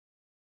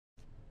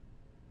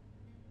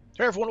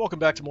Hey everyone, welcome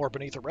back to more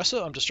Beneath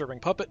Oresa. I'm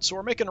DisturbingPuppet. So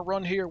we're making a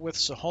run here with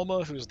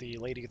Sohoma, who's the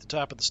lady at the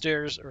top of the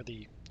stairs, or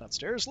the, not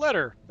stairs,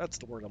 ladder. That's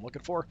the word I'm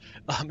looking for.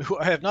 Who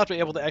I have not been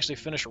able to actually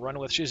finish a run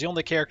with. She's the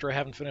only character I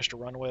haven't finished a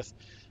run with.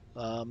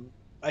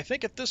 I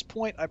think at this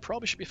point I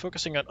probably should be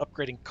focusing on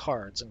upgrading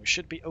cards, and we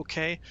should be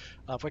okay.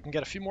 If we can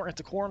get a few more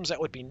antiquorums,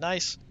 that would be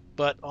nice.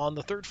 But on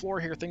the third floor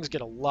here, things get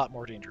a lot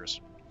more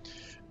dangerous.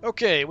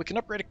 Okay, we can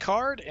upgrade a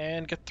card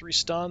and get 3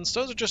 stuns.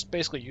 Those are just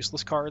basically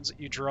useless cards that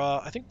you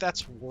draw. I think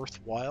that's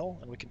worthwhile,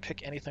 and we can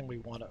pick anything we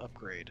want to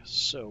upgrade.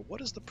 So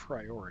what is the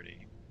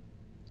priority?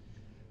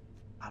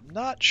 I'm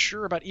not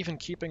sure about even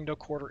keeping no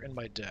quarter in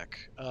my deck.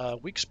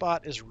 Weak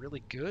spot is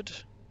really good.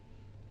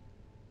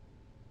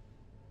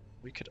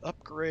 We could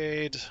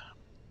upgrade...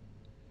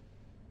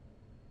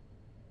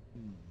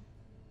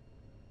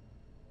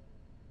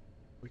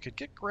 We could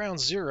get ground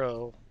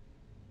 0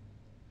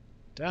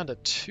 down to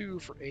 2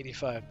 for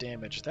 85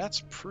 damage.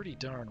 That's pretty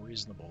darn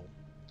reasonable.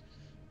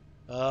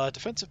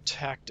 Defensive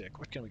tactic.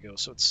 What can we go?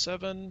 So it's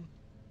 7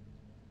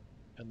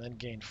 and then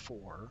gain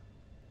 4.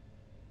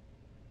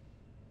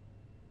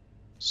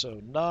 So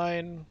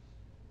 9,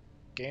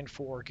 gain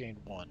 4, gain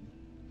 1.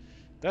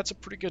 That's a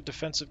pretty good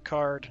defensive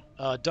card.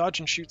 Dodge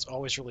and shoot's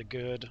always really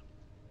good.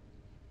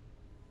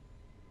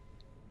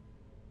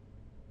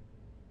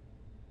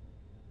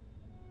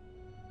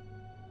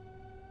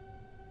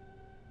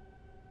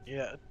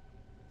 Yeah,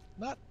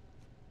 not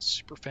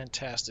super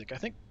fantastic. I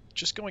think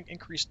just going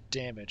increased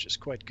damage is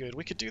quite good.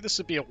 We could do this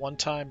to be a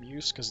one-time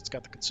use because it's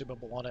got the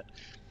consumable on it.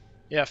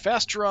 Yeah,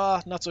 fast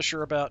draw, not so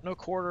sure about. No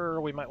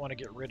quarter, we might want to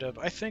get rid of.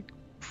 I think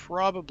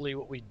probably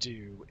what we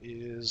do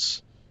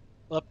is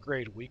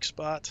upgrade weak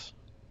spot.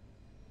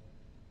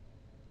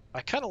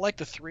 I kind of like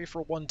the 3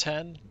 for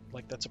 110.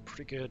 Like, that's a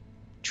pretty good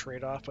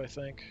trade-off, I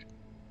think.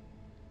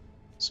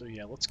 So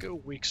yeah, let's go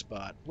weak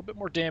spot. A little bit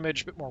more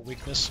damage, a bit more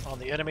weakness on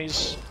the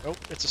enemies. Oh,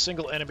 it's a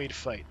single enemy to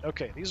fight.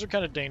 Okay, these are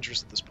kind of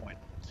dangerous at this point.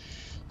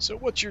 So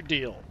what's your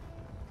deal?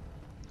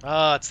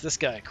 It's this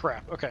guy.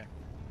 Crap. Okay.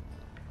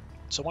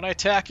 So when I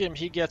attack him,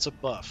 he gets a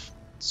buff.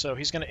 So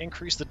he's going to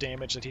increase the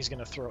damage that he's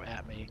going to throw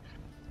at me.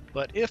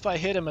 But if I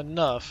hit him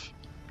enough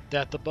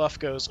that the buff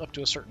goes up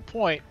to a certain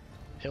point,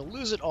 he'll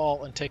lose it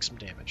all and take some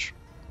damage.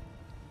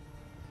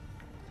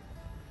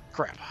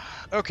 Crap.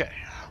 Okay,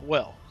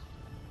 well,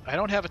 I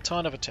don't have a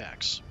ton of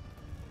attacks.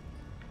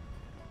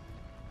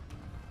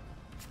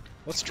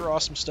 Let's draw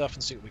some stuff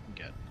and see what we can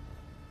get.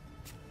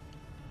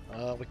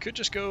 We could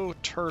just go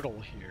turtle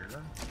here.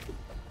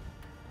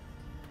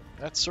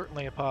 That's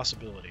certainly a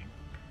possibility.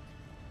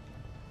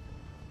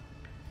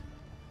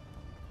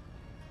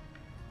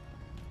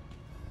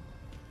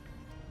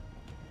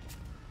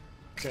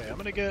 Okay, I'm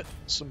gonna get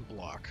some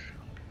block.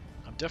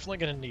 I'm definitely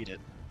gonna need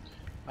it.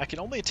 I can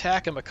only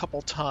attack him a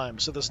couple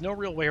times, so there's no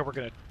real way we're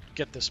gonna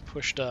get this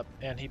pushed up,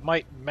 and he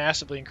might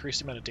massively increase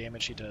the amount of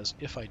damage he does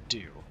if I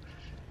do.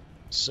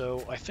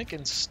 So I think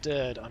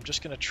instead I'm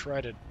just gonna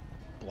try to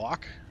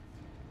block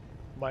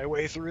my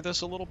way through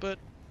this a little bit.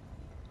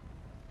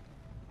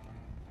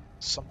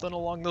 Something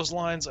along those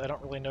lines. I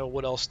don't really know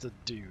what else to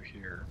do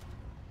here.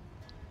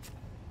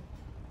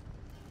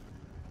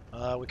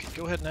 We could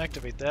go ahead and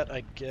activate that,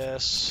 I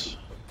guess.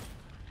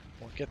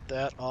 We'll get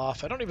that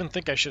off. I don't even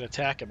think I should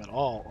attack him at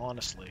all,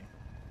 honestly.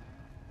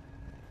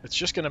 It's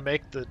just going to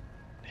make the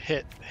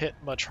hit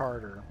much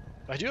harder.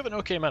 I do have an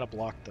okay amount of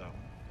block, though.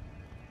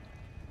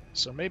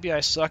 So maybe I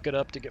suck it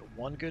up to get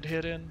one good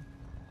hit in.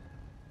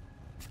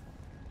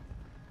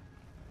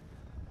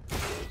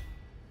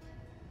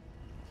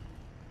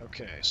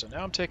 Okay, so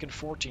now I'm taking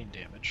 14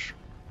 damage.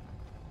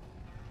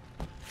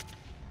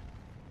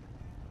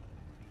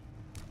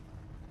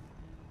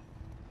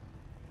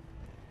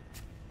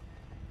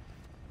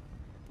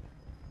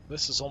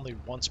 This is only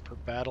once per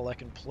battle I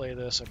can play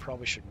this. I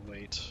probably should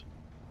wait.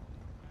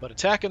 But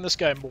attacking this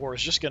guy more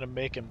is just going to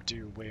make him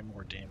do way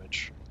more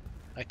damage.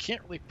 I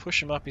can't really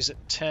push him up. He's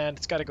at 10.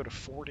 It's got to go to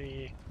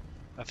 40.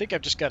 I think I've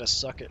just got to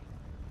suck it.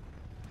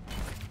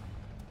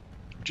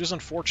 Which is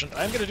unfortunate.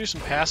 I'm going to do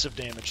some passive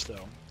damage,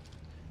 though.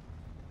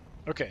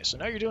 Okay, so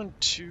now you're doing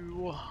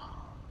 2...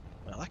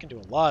 Well, I can do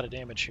a lot of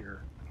damage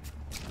here.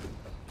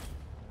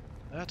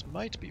 That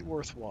might be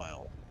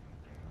worthwhile.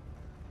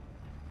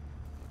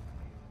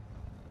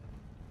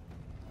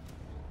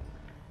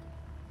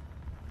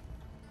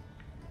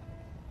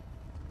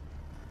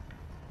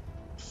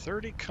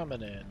 30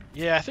 coming in.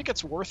 Yeah, I think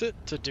it's worth it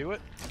to do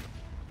it.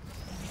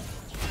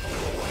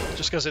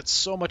 Just because it's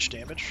so much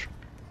damage.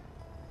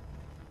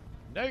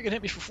 Now you're going to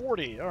hit me for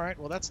 40. Alright,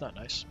 well that's not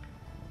nice.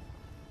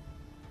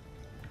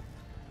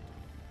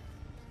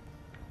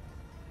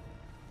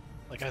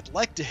 Like, I'd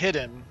like to hit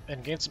him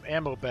and gain some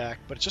ammo back,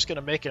 but it's just going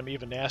to make him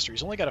even nastier.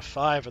 He's only got a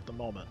 5 at the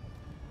moment.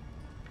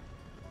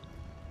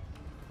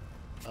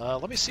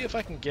 Let me see if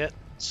I can get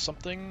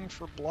something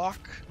for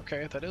block.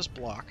 Okay, that is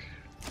block.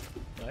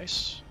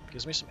 Nice.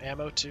 Gives me some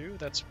ammo too.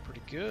 That's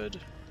pretty good.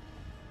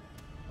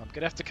 I'm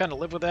going to have to kind of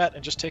live with that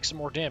and just take some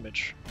more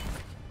damage.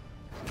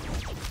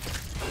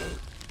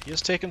 He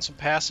has taken some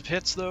passive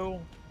hits, though.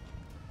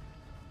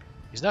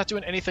 He's not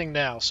doing anything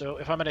now, so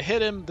if I'm going to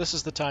hit him, this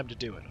is the time to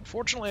do it.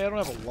 Unfortunately, I don't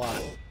have a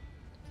lot.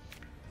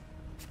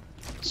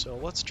 So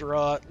let's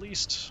draw at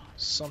least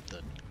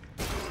something.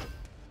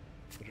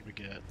 What did we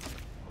get?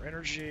 More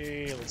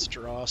energy. Let's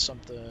draw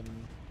something.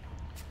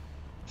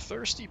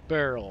 Thirsty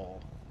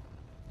Barrel.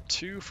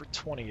 2 for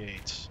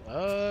 28.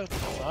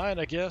 Fine,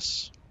 I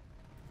guess.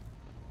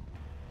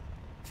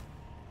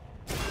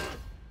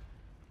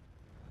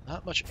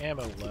 Not much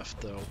ammo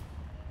left, though.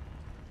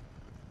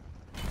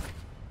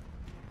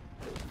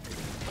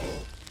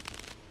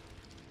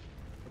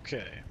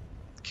 Okay.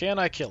 Can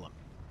I kill him?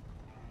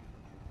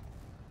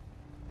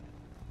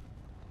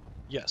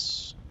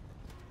 Yes.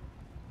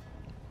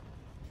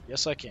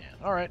 Yes, I can.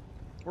 Alright.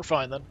 We're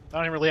fine, then. I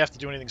don't even really have to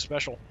do anything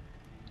special.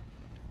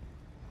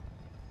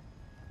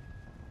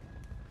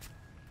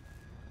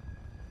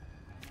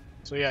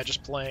 So yeah,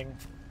 just playing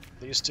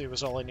these two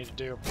is all I need to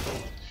do.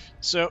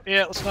 So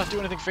yeah, let's not do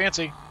anything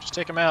fancy. Just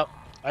take him out.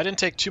 I didn't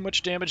take too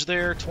much damage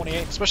there,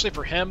 28, especially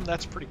for him,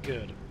 that's pretty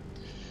good.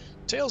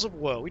 Tales of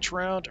Woe. Each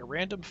round, a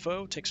random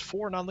foe takes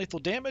 4 non-lethal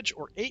damage,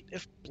 or 8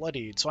 if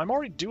bloodied. So I'm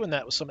already doing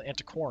that with some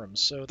antiquorums,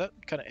 so that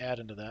kind of add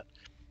into that.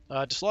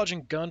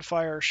 Dislodging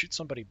gunfire, shoot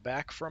somebody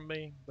back from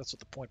me. That's what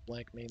the point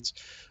blank means.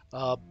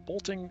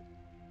 Bolting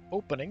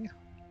opening.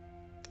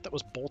 I thought that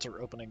was bolt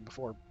or opening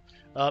before.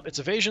 It's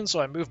evasion, so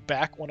I move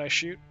back when I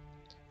shoot.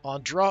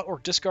 On draw or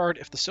discard,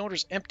 if the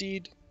cylinder's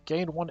emptied,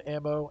 gain 1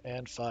 ammo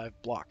and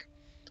 5 block.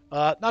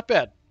 Not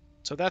bad.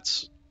 So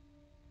that's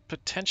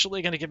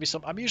potentially going to give me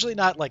some... I'm usually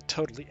not like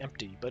totally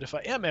empty, but if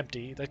I am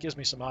empty, that gives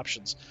me some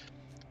options.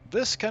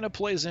 This kind of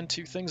plays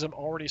into things I'm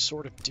already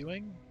sort of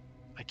doing.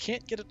 I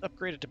can't get it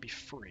upgraded to be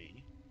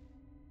free.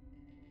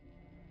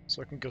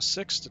 So I can go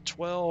 6 to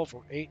 12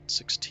 or 8,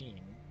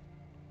 16.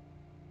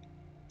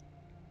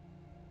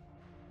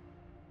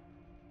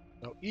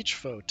 No, each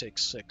foe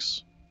takes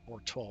 6 or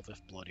 12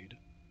 if bloodied.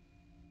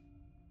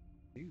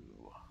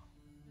 Ooh.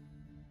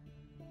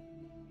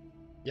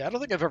 Yeah, I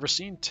don't think I've ever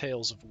seen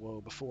Tales of Woe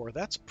before.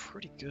 That's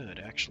pretty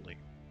good, actually.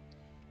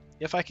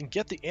 If I can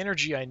get the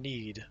energy I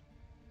need,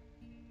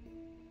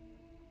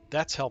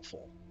 that's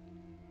helpful.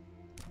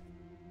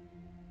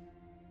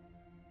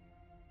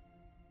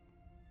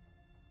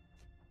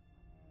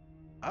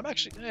 I'm going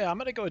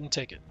to go ahead and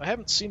take it. I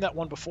haven't seen that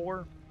one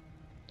before.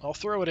 I'll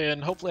throw it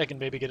in. Hopefully I can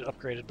maybe get it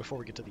upgraded before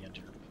we get to the end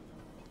here.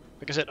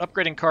 Like I said,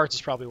 upgrading cards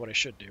is probably what I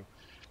should do.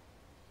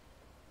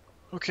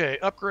 Okay,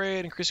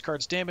 upgrade, increase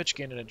card's damage,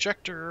 gain an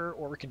ejector,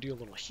 or we can do a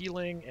little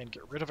healing and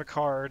get rid of a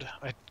card.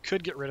 I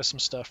could get rid of some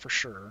stuff for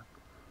sure.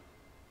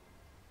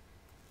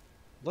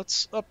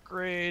 Let's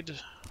upgrade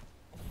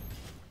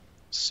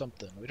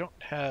something. We don't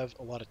have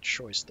a lot of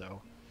choice,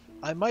 though.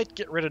 I might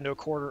get rid of no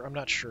quarter, I'm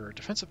not sure.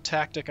 Defensive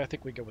tactic, I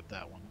think we go with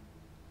that one.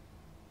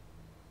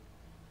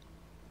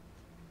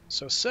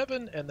 So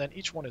 7, and then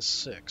each one is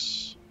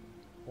 6.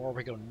 Or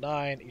we go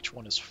 9, each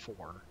one is 4.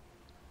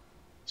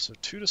 So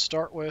 2 to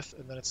start with,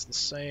 and then it's the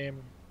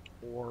same,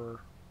 or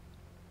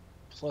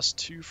plus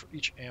 2 for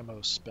each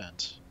ammo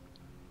spent.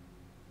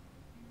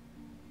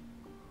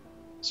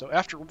 So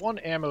after 1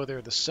 ammo,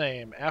 they're the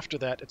same. After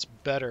that, it's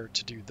better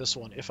to do this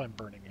one if I'm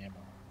burning ammo.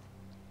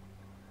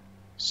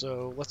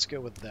 So let's go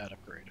with that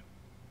upgrade.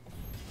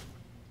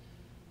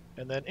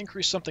 And then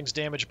increase something's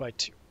damage by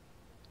 2.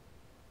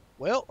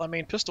 Well, I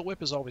mean, Pistol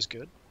Whip is always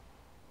good.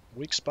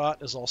 Weak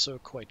Spot is also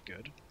quite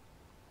good.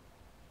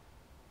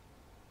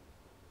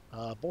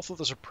 Both of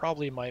those are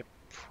probably my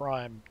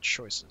prime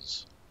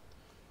choices.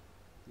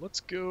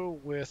 Let's go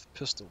with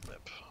Pistol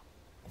Whip.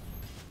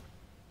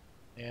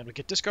 And we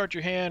get discard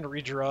your hand,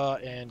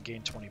 redraw, and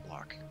gain 20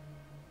 block.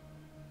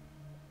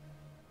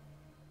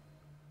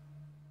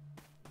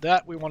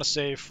 That we want to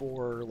save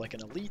for like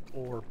an elite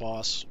or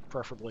boss,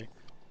 preferably.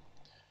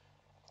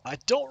 I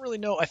don't really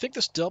know. I think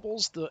this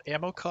doubles the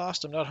ammo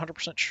cost. I'm not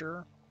 100%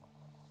 sure.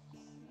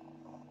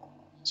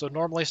 So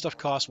normally stuff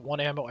costs 1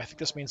 ammo. I think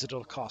this means that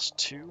it'll cost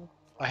 2.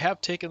 I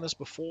have taken this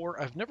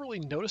before. I've never really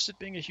noticed it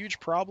being a huge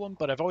problem,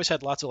 but I've always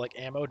had lots of like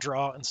ammo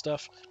draw and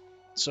stuff.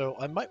 So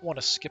I might want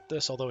to skip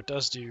this, although it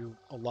does do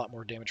a lot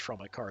more damage for all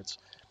my cards.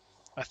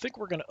 I think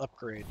we're going to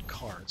upgrade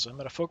cards. I'm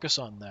going to focus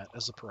on that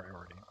as a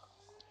priority.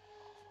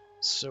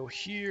 So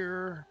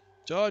here,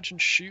 dodge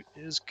and shoot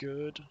is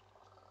good.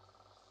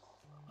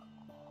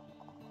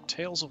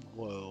 Tales of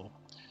Woe.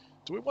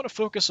 Do we want to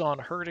focus on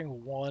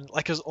hurting one?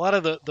 Like, because a lot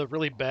of the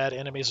really bad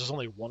enemies, there's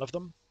only one of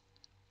them.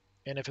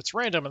 And if it's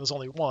random and there's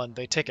only one,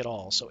 they take it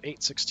all. So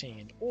 8,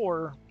 16.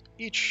 Or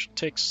each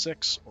takes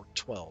 6 or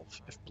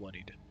 12 if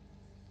bloodied.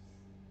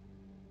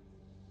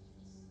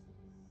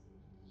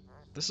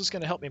 This is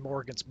going to help me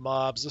more against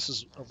mobs. This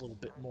is a little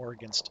bit more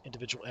against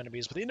individual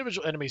enemies. But the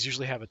individual enemies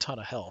usually have a ton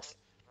of health.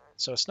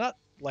 So it's not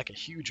like a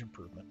huge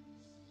improvement.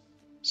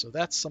 So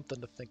that's something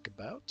to think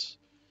about.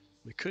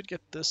 We could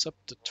get this up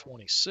to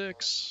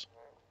 26.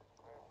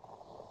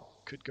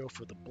 Could go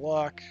for the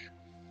block.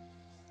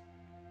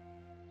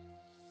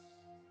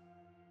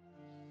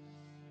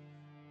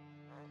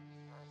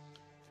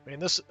 I mean,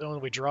 this,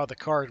 when we draw the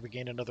card, we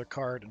gain another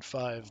card and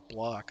 5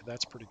 block.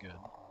 That's pretty good.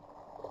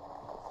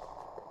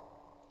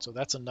 So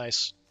that's a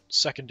nice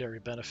secondary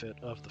benefit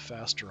of the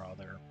fast draw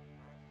there.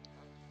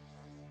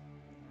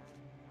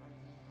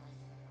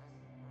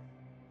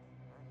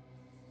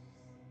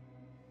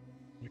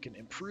 We can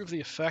improve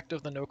the effect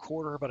of the no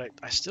quarter, but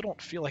I still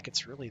don't feel like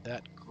it's really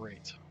that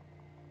great.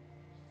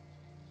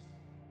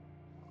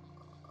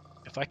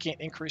 If I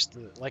can't increase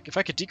the, like, if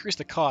I could decrease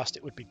the cost,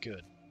 it would be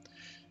good.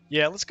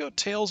 Yeah, let's go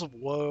Tales of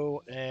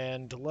Woe,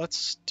 and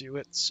let's do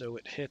it so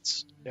it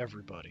hits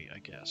everybody, I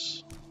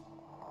guess.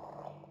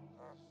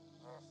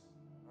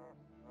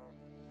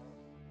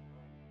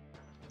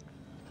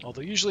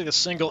 Although usually the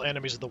single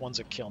enemies are the ones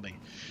that kill me.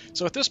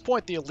 So at this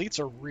point, the elites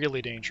are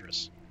really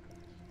dangerous.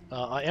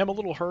 I am a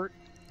little hurt.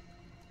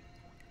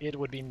 It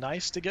would be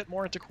nice to get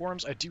more into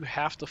quorums. I do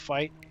have to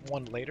fight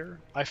one later.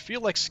 I feel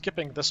like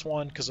skipping this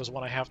one, because there's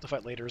one I have to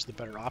fight later, is the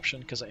better option,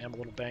 because I am a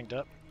little banged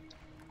up.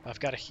 I've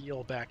got to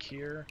heal back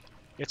here.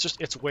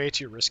 It's way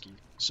too risky.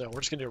 So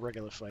we're just going to do a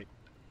regular fight.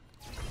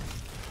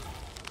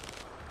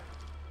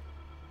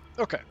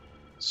 Okay,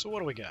 so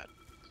what do we got?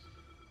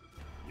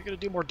 You're going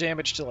to do more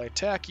damage till I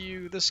attack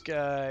you. This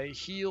guy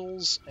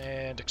heals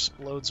and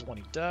explodes when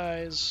he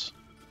dies.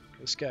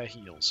 This guy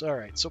heals.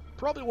 Alright, so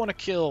probably want to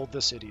kill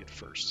this idiot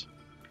first.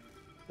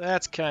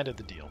 That's kind of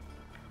the deal.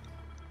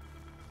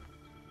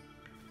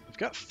 We've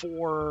got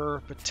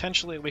 4.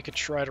 Potentially we could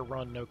try to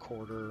run no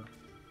quarter.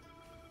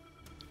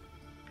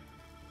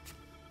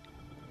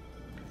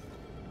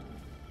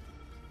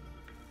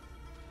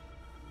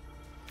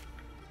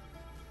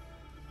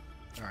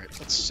 Alright,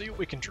 let's see what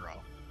we can draw.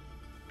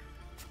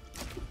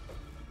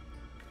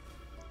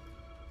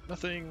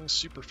 Nothing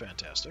super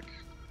fantastic.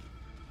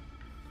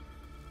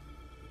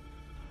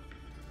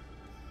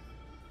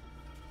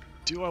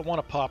 Do I want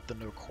to pop the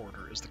no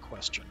quarter is the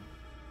question.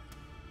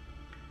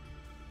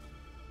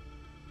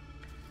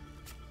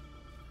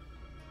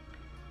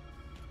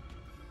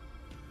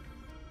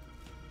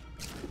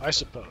 I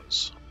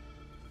suppose.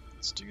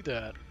 Let's do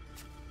that.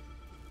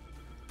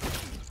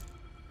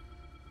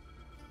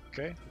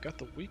 Okay, we got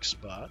the weak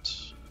spot.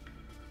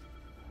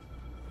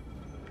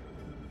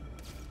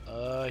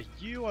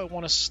 You I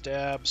want to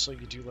stab so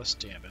you do less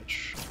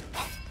damage.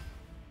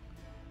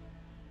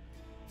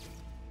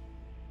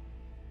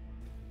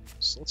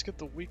 So let's get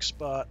the weak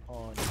spot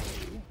on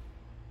you.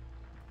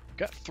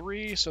 Got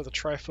 3, so the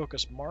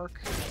trifocus mark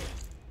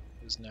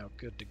is now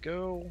good to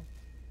go.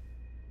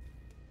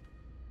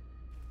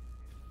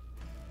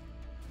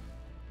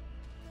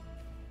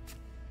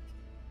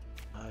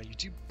 You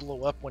do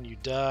blow up when you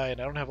die, and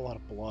I don't have a lot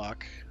of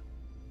block.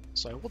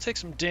 So I will take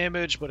some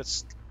damage, but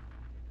it's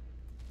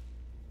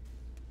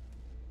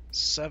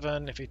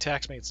 7. If he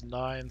attacks me, it's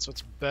 9, so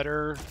it's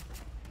better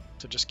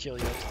to just kill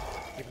you,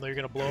 even though you're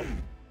going to blow up.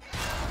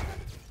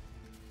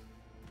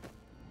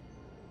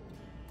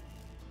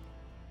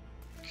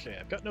 Okay,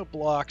 I've got no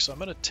block, so I'm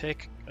going to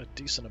take a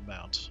decent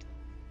amount.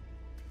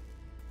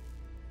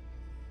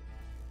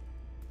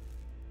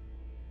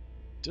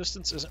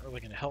 Distance isn't really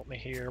going to help me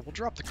here. We'll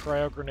drop the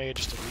cryo grenade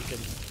just to weaken.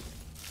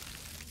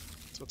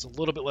 So it's a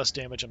little bit less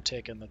damage I'm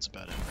taking, that's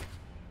about it.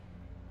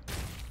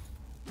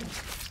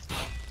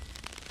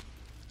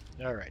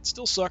 Alright,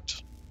 still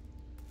sucked.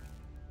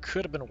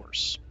 Could have been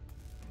worse.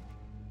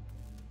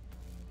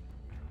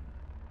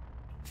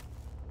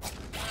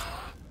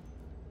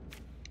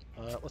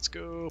 Let's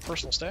go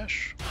personal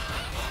stash.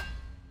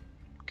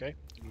 Okay,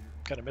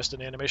 kind of missed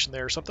an animation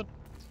there or something.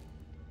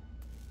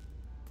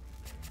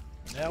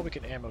 Now we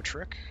can ammo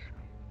trick.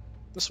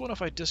 This one,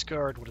 if I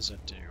discard, what does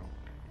that do?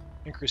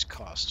 Increase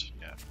cost,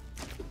 yeah.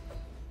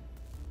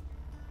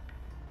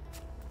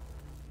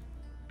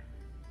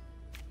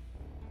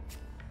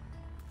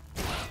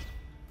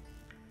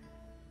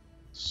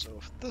 So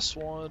if this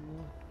one...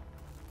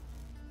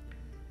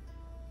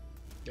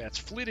 Yeah, it's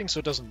fleeting, so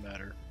it doesn't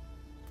matter.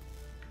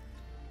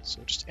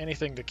 So just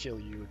anything to kill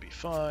you would be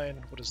fine.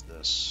 What is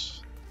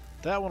this?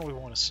 That one we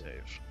want to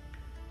save.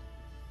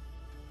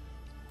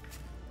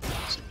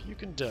 So if you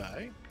can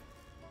die.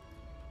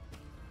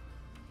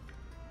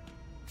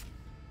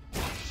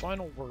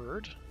 Final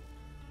word.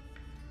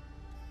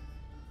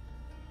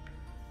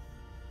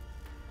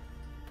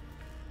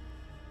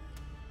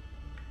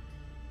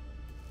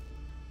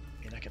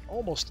 And I can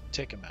almost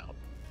take him out.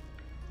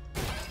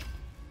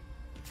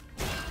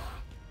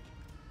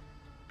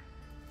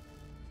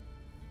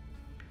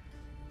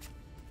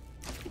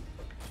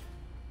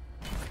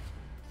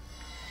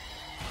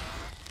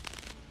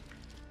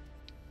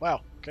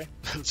 Wow, okay.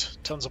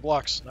 Tons of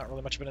blocks, not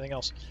really much of anything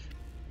else.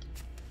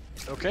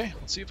 Okay,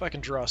 let's see if I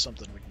can draw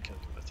something we can kill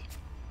you with.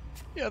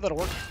 Yeah, that'll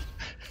work.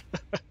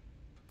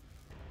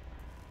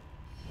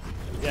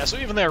 Yeah, so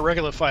even there,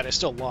 regular fight, I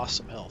still lost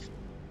some health.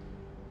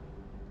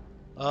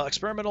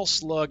 Experimental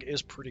slug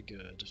is pretty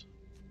good.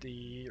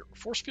 The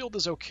force field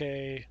is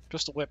okay.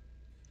 Pistol whip,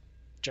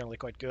 generally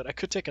quite good. I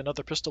could take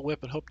another pistol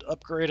whip and hope to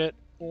upgrade it,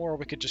 or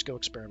we could just go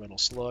experimental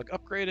slug.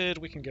 Upgraded,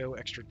 we can go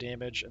extra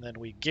damage, and then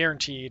we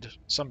guaranteed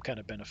some kind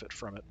of benefit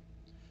from it.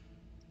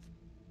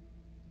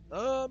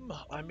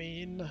 I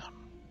mean,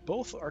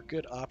 both are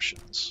good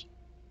options.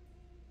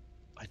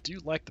 I do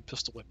like the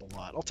pistol whip a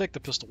lot. I'll take the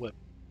pistol whip.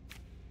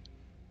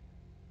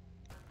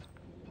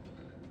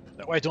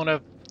 That way I don't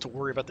have to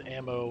worry about the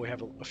ammo. We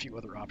have a few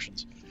other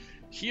options.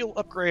 Heal,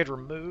 upgrade,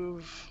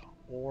 remove,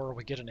 or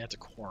we get an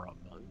antiquorum.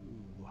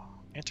 Ooh,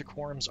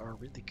 antiquorums are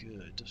really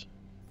good.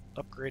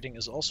 Upgrading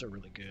is also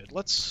really good.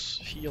 Let's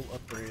heal,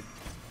 upgrade.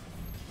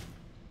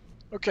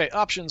 Okay,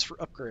 options for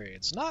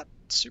upgrades. Not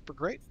super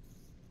great.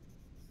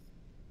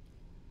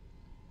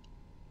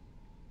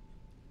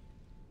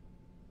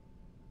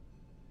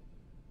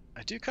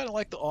 I do kind of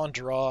like the on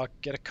draw,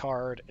 get a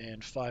card,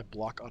 and 5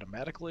 block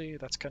automatically.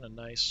 That's kind of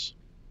nice.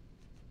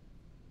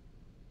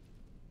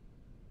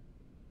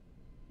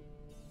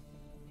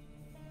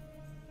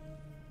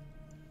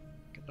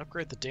 Can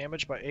upgrade the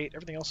damage by 8.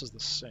 Everything else is the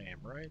same,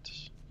 right?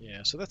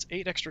 Yeah, so that's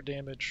 8 extra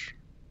damage.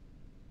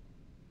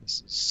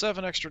 This is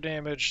 7 extra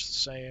damage,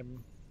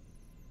 same.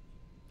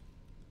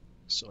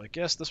 So I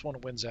guess this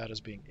one wins out as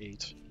being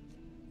 8.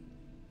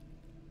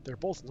 They're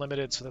both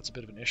limited, so that's a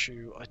bit of an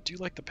issue. I do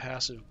like the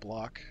passive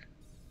block.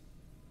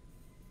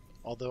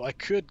 Although I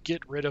could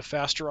get rid of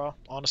Fast Draw,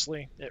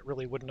 honestly. It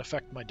really wouldn't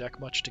affect my deck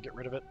much to get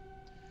rid of it.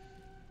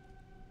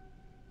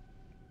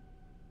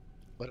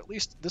 But at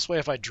least this way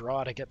if I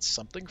draw it, I get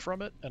something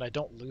from it, and I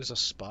don't lose a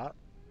spot.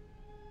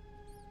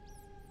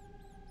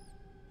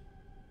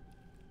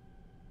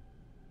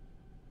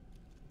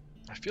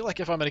 I feel like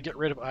if I'm going to get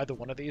rid of either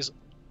one of these...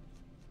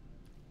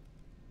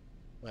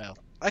 Well,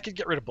 I could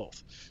get rid of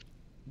both.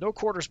 No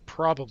quarter's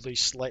probably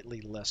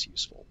slightly less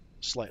useful.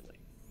 Slightly.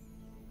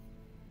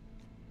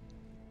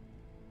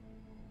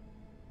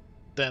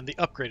 Than the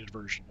upgraded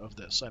version of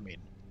this, I mean.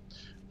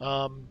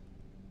 I'm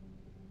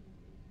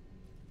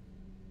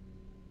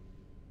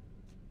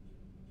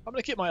going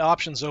to keep my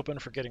options open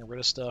for getting rid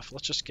of stuff.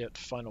 Let's just get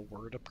Final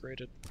Word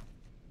upgraded.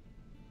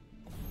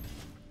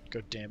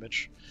 Go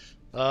damage.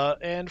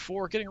 And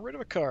for getting rid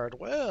of a card,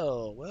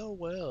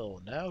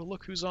 well. Now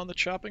look who's on the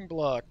chopping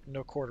block.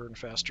 No quarter and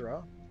fast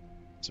draw.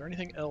 Is there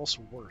anything else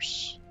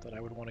worse that I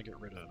would want to get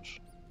rid of?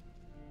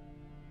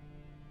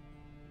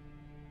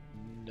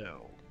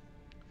 No.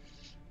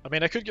 I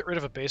mean, I could get rid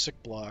of a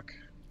basic block.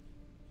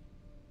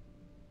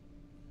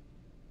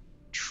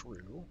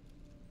 True.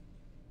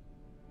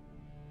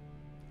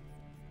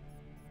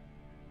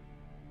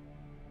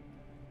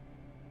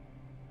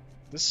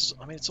 This is,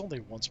 I mean, it's only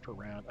once per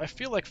round. I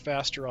feel like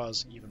fast draw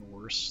is even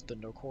worse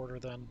than no quarter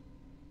then,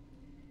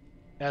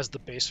 as the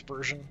base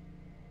version.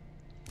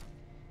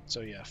 So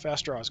yeah,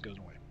 fast draws goes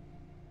away.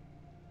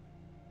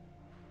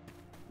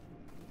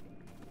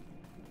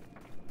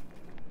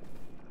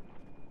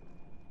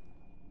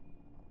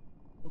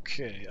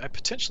 Okay, I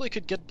potentially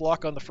could get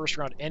block on the first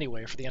round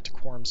anyway for the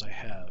antiquorums I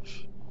have.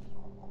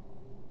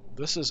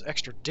 This is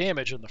extra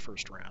damage in the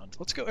first round.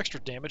 Let's go extra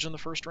damage in the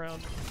first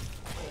round.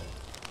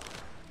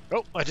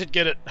 Oh, I did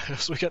get it.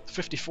 So we got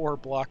 54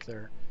 block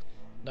there.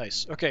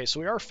 Nice. Okay, so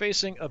we are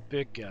facing a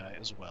big guy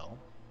as well.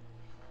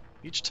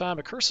 Each time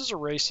a curse is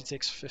erased, he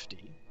takes 50.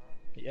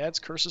 He adds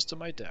curses to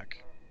my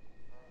deck.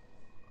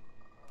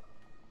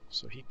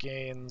 So he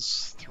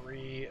gains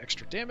 3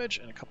 extra damage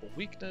and a couple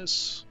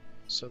weakness.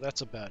 So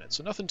that's about it.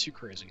 So nothing too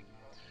crazy.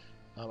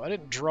 I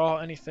didn't draw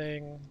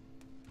anything.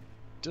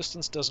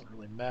 Distance doesn't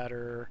really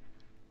matter.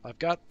 I've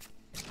got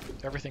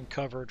everything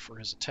covered for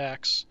his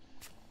attacks.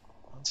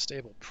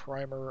 Unstable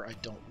primer I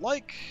don't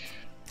like.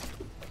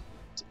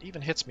 It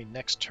even hits me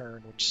next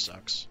turn, which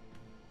sucks.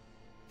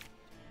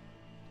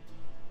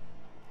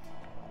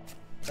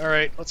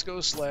 Alright, let's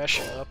go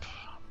slash up.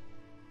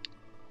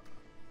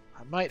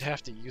 I might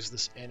have to use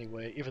this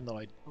anyway, even though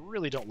I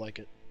really don't like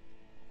it.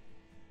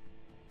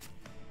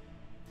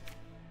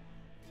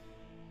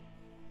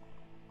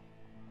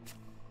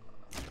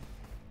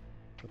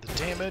 For the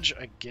damage,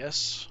 I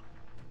guess.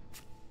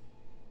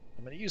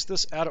 I'm going to use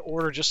this out of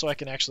order just so I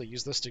can actually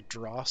use this to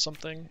draw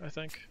something, I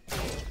think.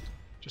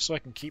 Just so I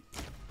can keep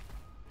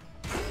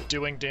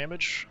doing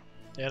damage.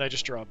 And I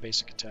just draw a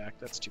basic attack.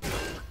 That's too bad.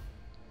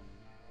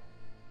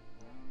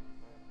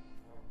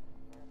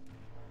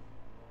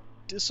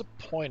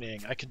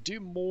 Disappointing. I could do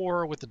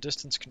more with the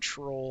distance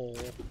control.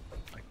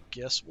 I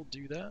guess we'll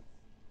do that.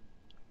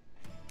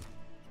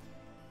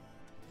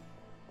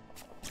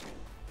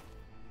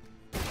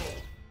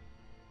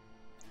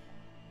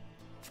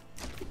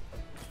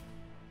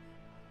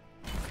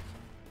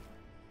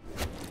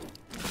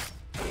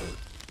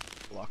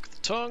 Block the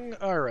tongue.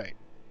 Alright.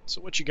 So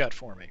what you got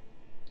for me?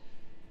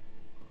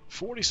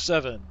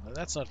 47.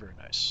 That's not very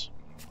nice.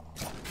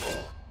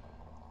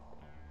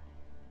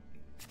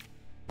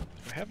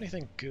 If I have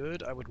anything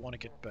good, I would want to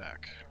get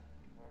back.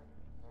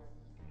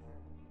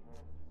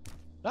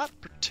 Not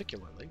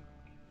particularly.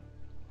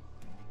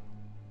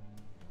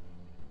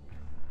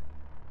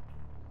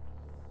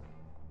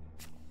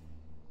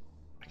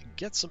 I can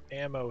get some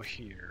ammo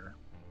here.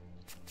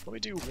 Let me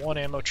do one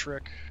ammo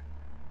trick.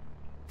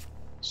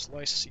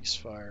 Slice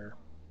ceasefire.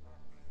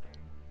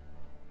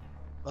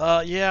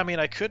 Yeah, I mean,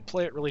 I could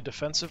play it really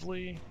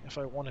defensively if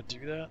I want to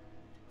do that.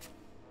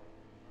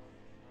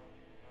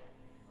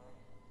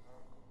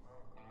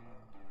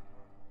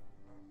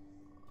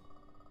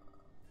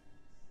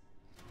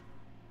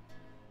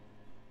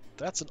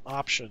 That's an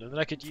option, and then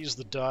I could use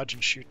the dodge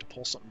and shoot to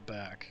pull something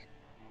back.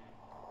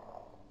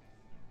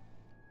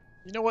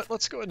 You know what?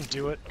 Let's go ahead and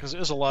do it, because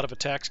there's a lot of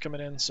attacks coming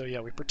in. So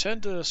yeah, we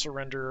pretend to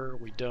surrender.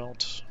 We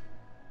don't.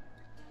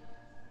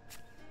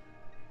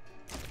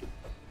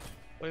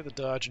 Play the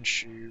dodge and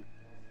shoot.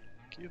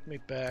 Give me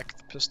back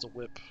the pistol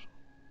whip.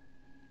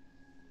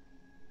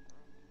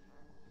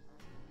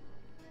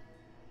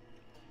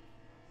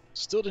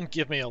 Still didn't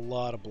give me a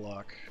lot of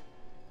block.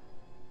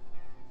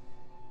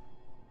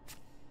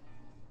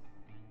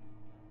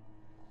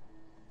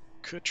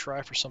 Could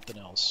try for something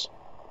else.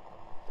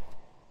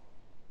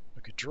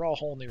 We could draw a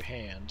whole new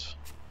hand.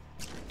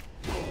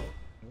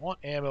 We want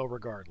ammo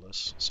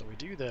regardless, so we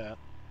do that.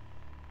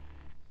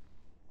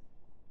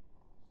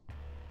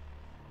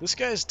 This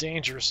guy's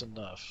dangerous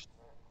enough.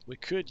 We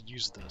could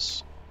use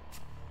this.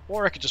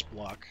 Or I could just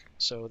block.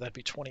 So that'd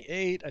be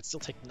 28. I'd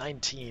still take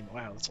 19.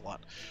 Wow, that's a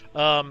lot.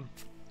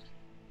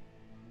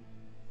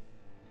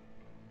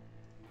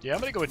 Yeah,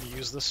 I'm going to go ahead and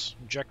use this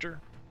injector.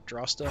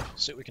 Draw stuff,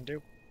 see what we can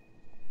do.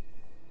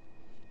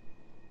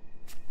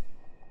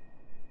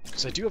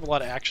 Because I do have a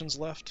lot of actions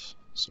left.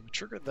 So we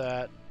trigger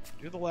that.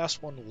 Do the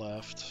last one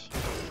left.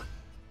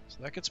 So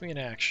that gets me an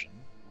action.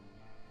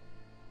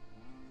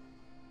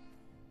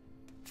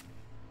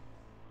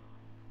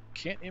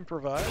 Can't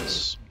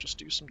improvise. Just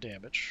do some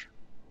damage.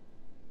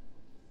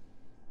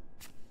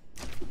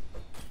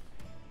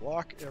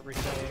 Block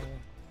everything.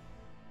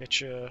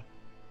 Hit ya.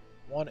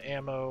 1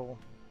 ammo.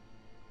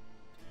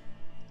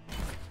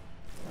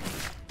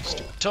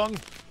 Stupid tongue.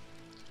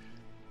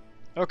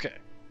 Okay.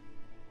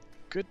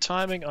 Good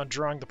timing on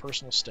drawing the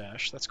personal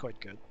stash. That's quite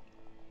good.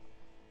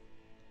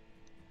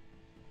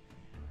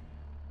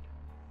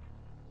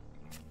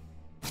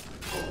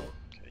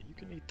 Okay, you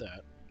can eat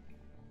that.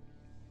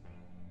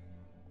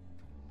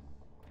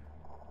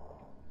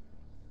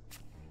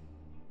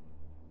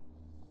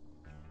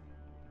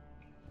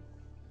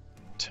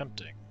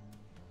 Tempting.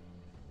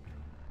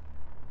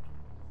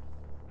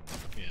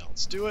 Yeah,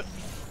 let's do it.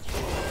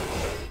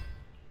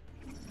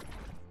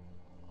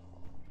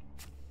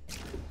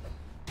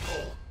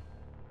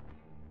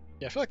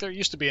 Yeah, I feel like there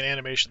used to be an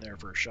animation there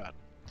for a shot.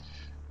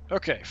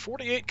 Okay,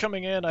 48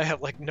 coming in. I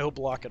have like no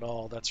block at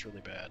all. That's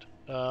really bad.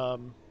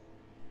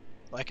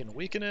 I can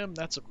weaken him.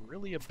 That's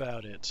really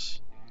about it.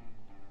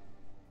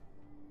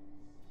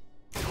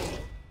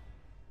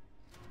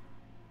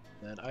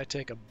 Then I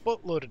take a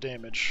boatload of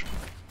damage.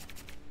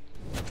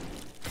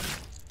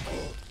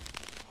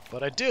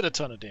 But I did a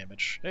ton of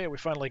damage. Hey, we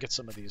finally get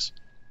some of these.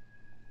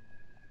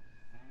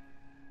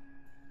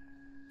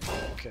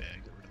 Okay,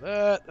 get rid of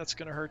that. That's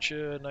gonna hurt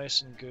you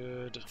nice and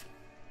good.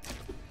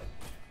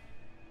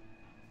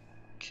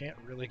 Can't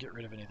really get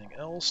rid of anything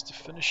else to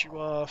finish you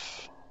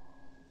off.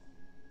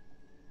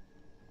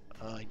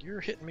 You're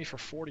hitting me for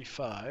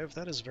 45.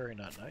 That is very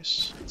not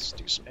nice. Let's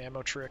do some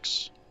ammo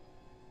tricks.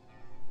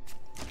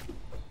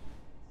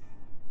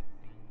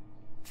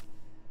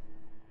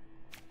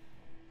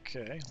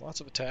 Okay,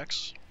 lots of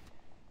attacks.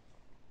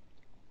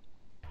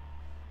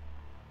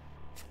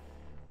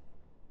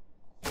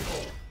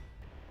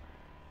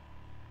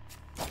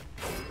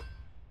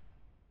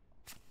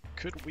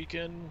 Could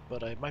weaken,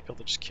 but I might be able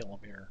to just kill him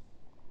here.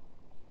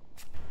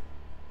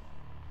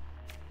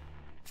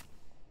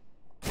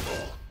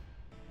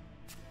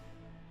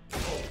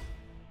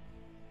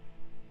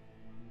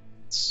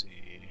 Let's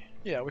see.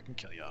 Yeah, we can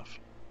kill you off.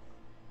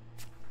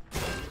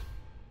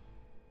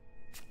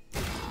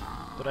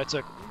 But I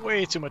took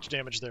way too much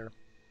damage there.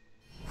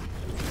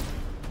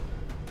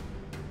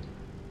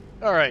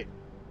 Alright,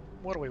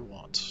 what do we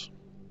want?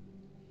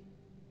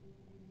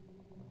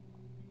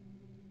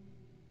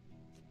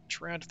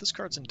 If this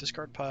card's in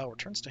discard pile,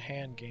 returns to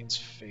hand, gains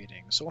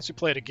fading. So once you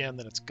play it again,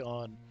 then it's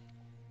gone.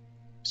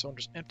 So I'm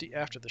just empty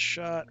after the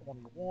shot,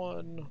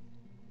 1-1.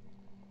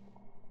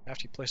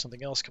 After you play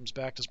something else, comes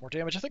back, does more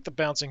damage. I think the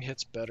bouncing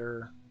hits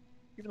better,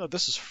 even though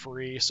this is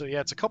free. So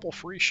yeah, it's a couple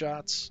free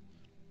shots.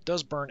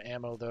 Does burn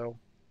ammo though.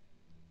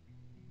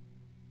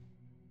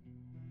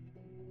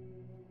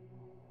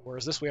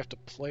 Whereas this we have to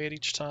play it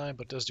each time,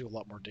 but it does do a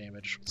lot more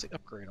damage. What's the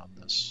upgrade on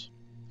this?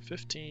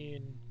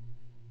 15,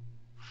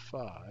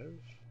 5.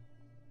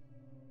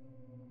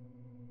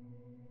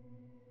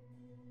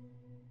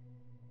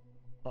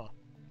 Huh.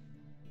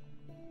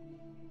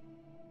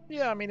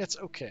 Yeah, I mean, it's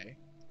okay.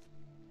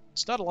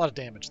 It's not a lot of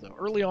damage, though.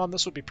 Early on,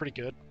 this would be pretty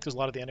good, because a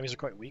lot of the enemies are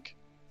quite weak.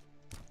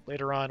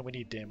 Later on, we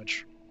need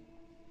damage.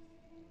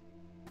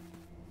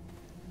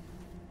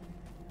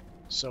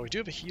 So we do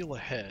have a heal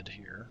ahead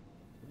here.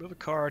 Remove a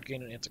card,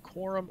 gain an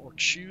antiquorum, or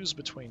choose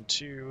between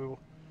two.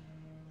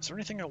 Is there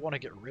anything I want to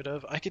get rid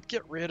of? I could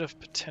get rid of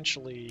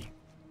potentially...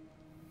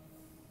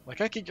 Like,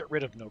 I could get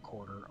rid of no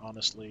quarter,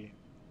 honestly.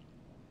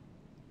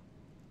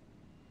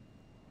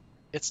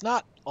 It's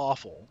not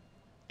awful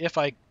if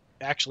I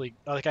actually...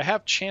 Like, I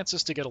have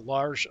chances to get a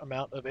large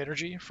amount of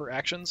energy for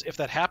actions. If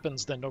that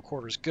happens, then no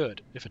quarter is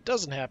good. If it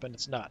doesn't happen,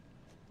 it's not.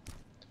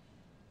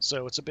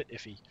 So it's a bit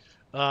iffy.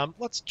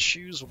 Let's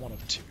choose one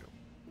of two.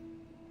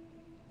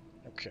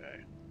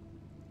 Okay.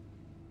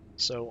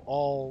 So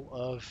all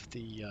of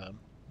the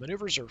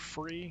maneuvers are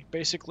free,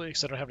 basically,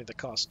 because I don't have any that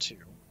cost 2.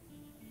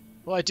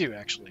 Well, I do,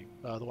 actually.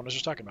 The one I was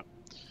just talking about.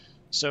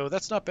 So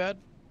that's not bad.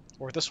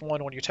 Or this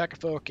one, when you attack a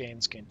foe, gain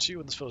 2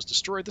 when this foe is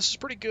destroyed. This is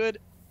pretty good,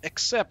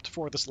 except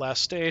for this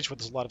last stage where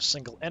there's a lot of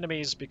single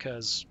enemies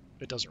because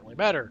it doesn't really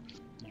matter.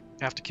 You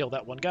have to kill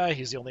that one guy.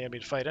 He's the only enemy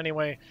to fight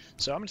anyway.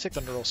 So I'm going to take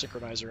the Neural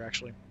Synchronizer,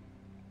 actually.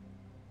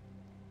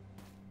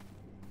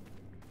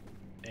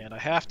 And I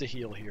have to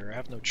heal here. I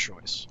have no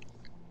choice.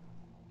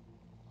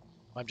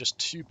 I'm just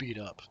too beat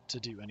up to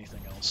do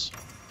anything else.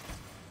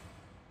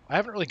 I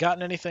haven't really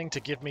gotten anything to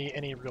give me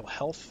any real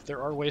health.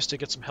 There are ways to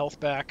get some health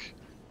back.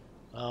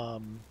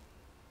 And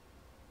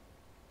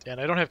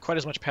I don't have quite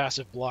as much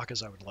passive block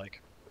as I would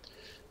like.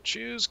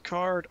 Choose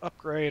card,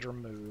 upgrade,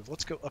 remove.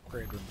 Let's go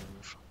upgrade,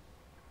 remove.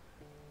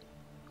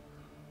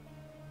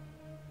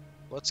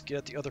 Let's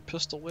get the other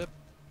pistol whip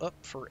up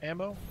for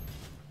ammo.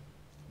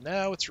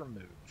 Now it's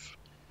remove.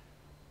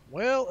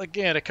 Well,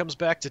 again, it comes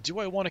back to, do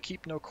I want to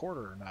keep no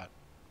quarter or not?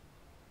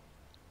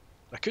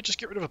 I could just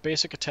get rid of a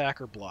basic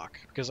attack or block,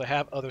 because I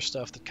have other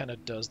stuff that kind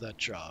of does that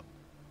job.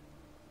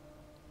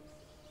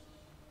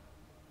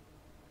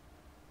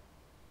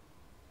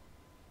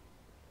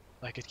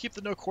 I could keep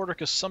the no quarter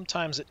because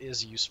sometimes it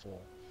is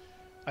useful.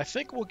 I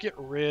think we'll get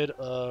rid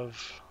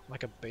of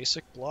like a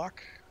basic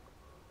block.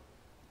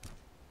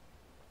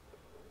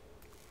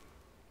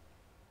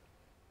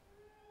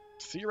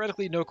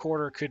 Theoretically, no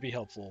quarter could be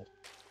helpful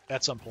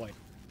at some point.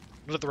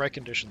 Under the right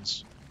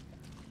conditions.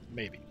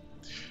 Maybe.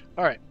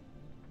 Alright.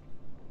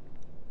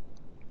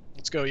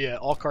 Let's go, yeah,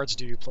 all cards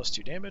do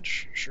 +2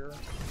 damage, sure.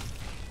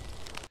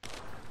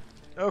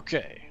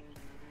 Okay.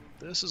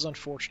 This is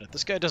unfortunate.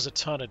 This guy does a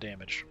ton of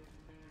damage.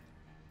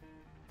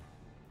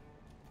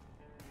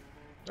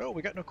 Oh,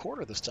 we got no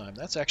quarter this time.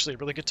 That's actually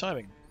really good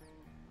timing.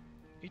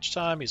 Each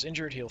time he's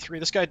injured, heal 3.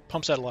 This guy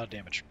pumps out a lot of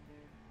damage.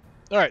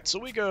 Alright, so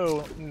we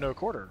go no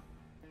quarter.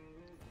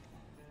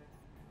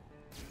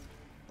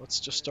 Let's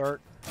just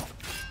start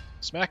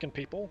smacking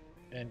people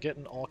and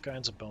getting all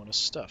kinds of bonus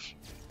stuff.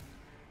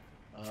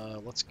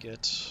 Let's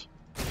get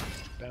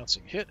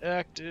bouncing hit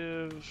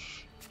active.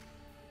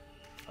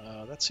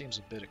 That seems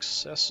a bit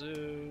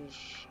excessive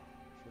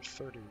for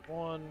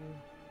 31.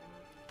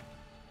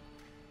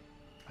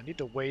 I need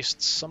to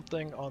waste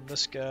something on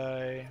this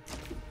guy.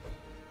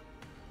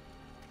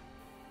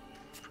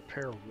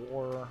 Prepare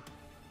war.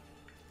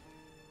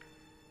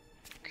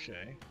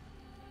 Okay.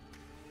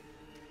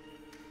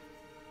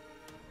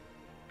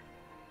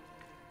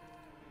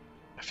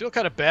 I feel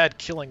kind of bad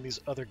killing these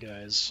other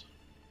guys.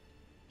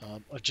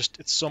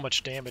 It's so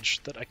much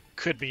damage that I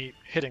could be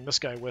hitting this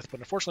guy with, but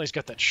unfortunately he's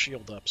got that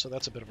shield up, so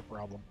that's a bit of a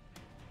problem.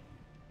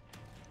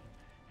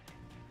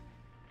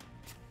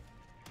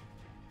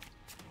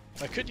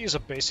 I could use a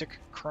basic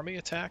crummy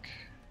attack.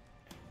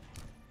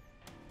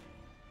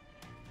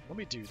 Let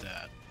me do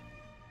that.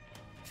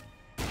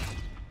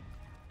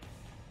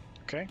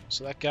 Okay,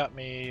 so that got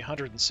me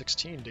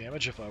 116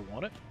 damage if I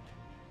want it.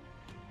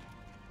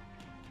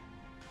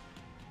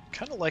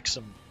 Kind of like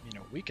some,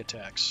 weak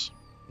attacks,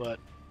 but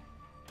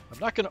I'm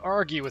not going to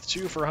argue with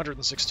 2 for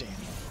 116.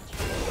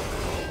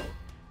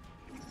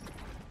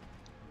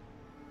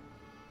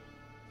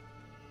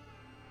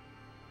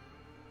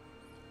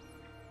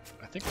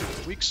 I think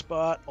the weak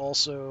spot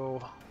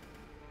also...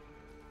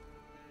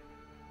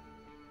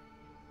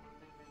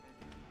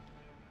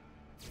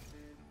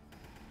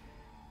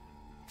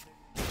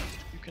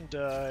 You can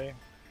die.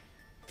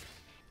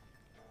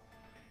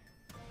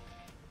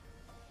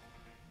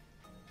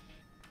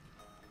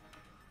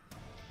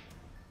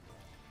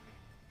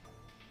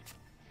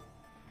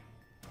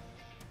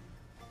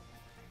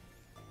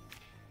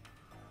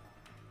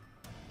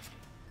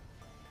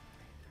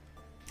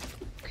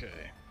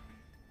 Okay.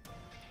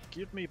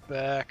 Give me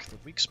back the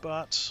weak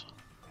spot.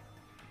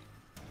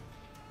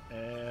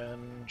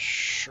 And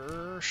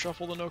sure,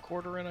 shuffle the no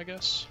quarter in, I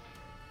guess.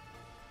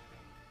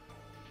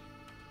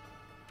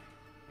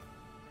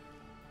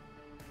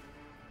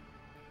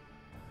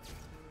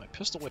 My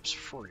pistol whip's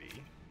free,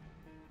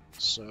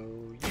 so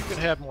you can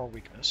have more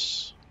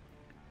weakness.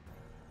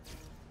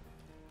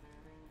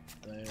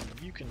 Then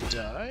you can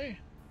die.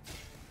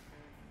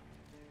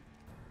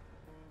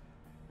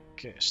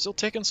 Okay, still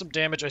taking some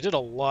damage. I did a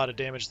lot of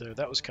damage there.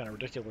 That was kind of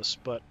ridiculous,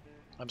 but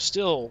I'm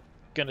still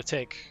going to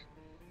take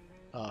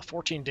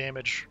 14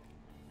 damage.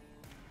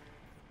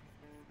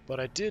 But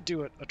I did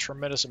do a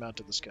tremendous amount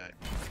to this guy.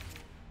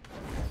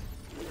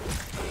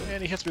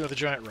 And he hits me with a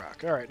giant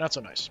rock. Alright, not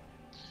so nice.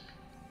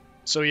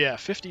 So yeah,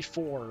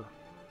 54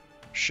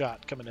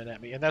 shot coming in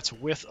at me, and that's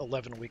with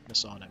 11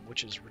 weakness on him,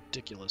 which is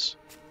ridiculous.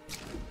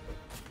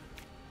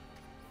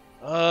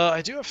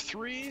 I do have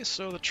 3,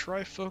 so the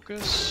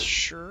trifocus,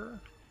 sure.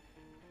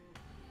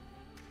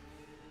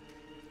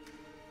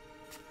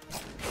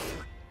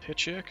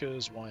 Hit you,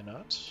 because why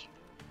not?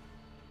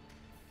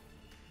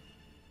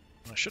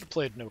 I should have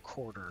played no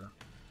quarter.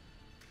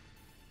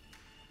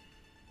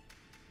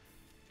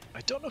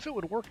 I don't know if it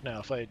would work now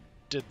if I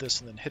did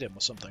this and then hit him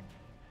with something.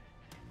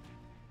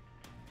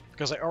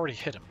 Because I already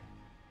hit him.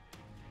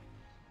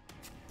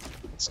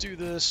 Let's do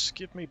this.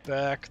 Give me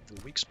back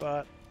the weak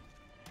spot.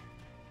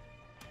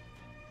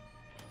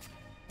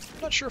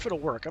 I'm not sure if it'll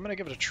work. I'm going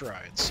to give it a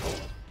try and see.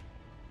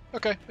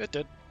 Okay, it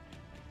did.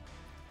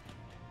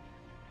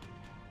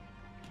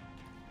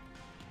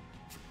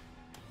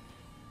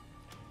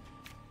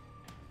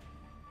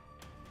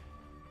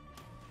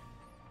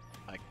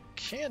 I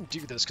can do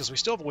this because we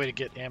still have a way to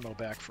get ammo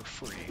back for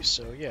free.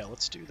 So yeah,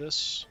 let's do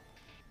this.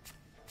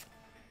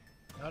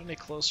 Not any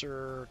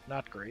closer,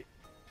 not great.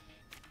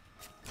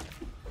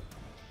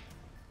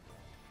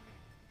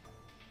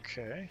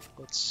 Okay,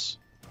 let's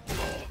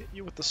hit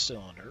you with the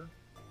cylinder.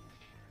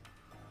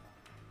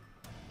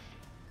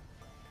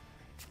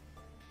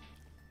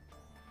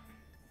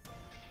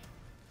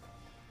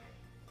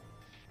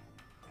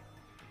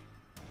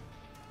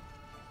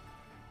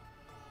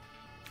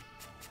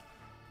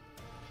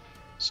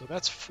 So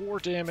that's 4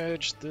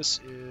 damage. This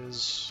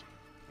is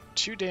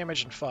 2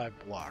 damage and 5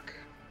 block.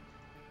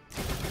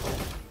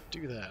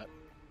 Do that.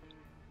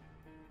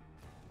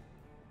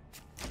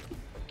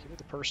 Give it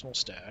the personal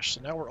stash.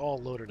 So now we're all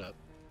loaded up.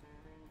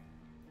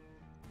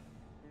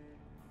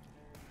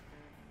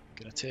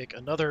 Gonna take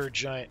another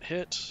giant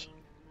hit.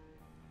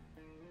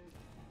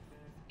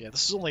 Yeah,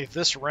 this is only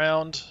this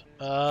round.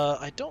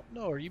 I don't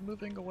know. Are you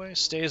moving away?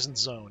 Stays in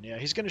zone. Yeah,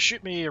 he's gonna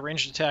shoot me a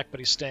ranged attack, but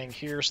he's staying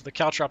here, so the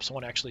caltrops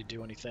won't actually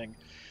do anything.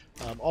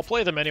 I'll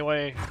play them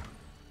anyway,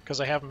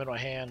 because I have them in my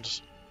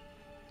hand.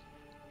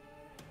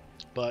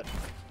 But,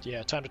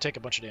 yeah, time to take a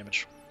bunch of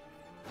damage.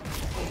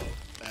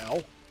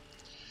 Ow.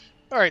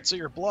 Alright, so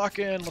you're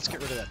blocking. Let's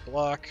get rid of that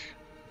block.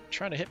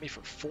 Trying to hit me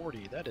for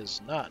 40. That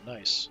is not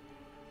nice.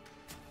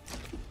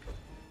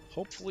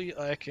 Hopefully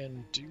I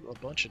can do a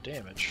bunch of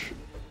damage.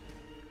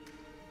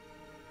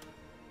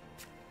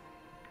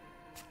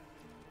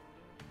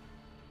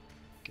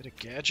 Get a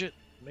gadget,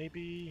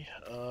 maybe?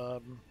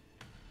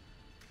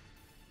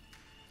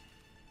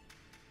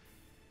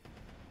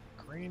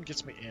 Green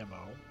gets me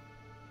ammo.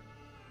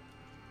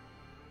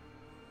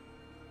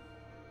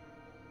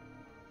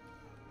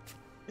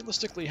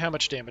 Realistically, how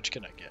much damage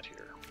can I get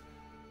here?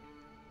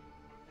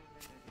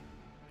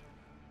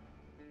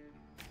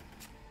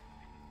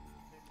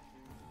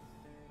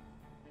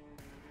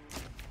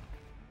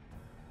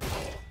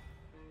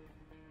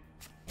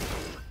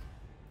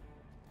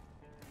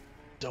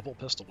 Double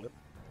pistol whip.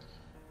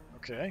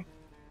 Okay.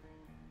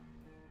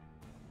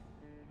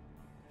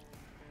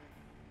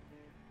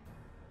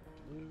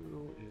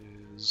 Blue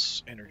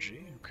is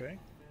energy, okay.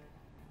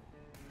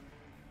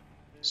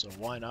 So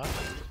why not?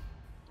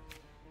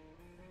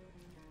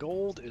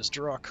 Gold is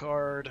draw a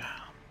card.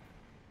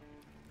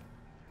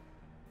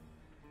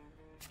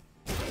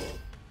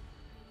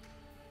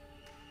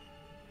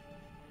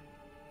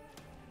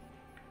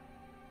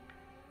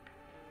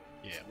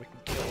 Yeah, we can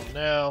kill him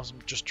now.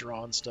 I'm just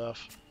drawing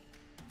stuff.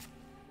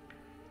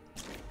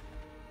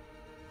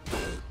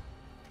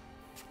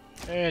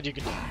 And you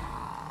can die.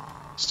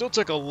 Still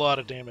took a lot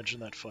of damage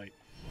in that fight.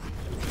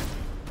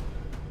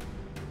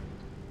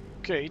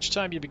 Okay, each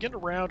time you begin a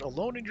round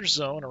alone in your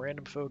zone, a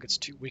random foe gets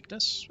 2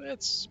 weakness.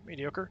 It's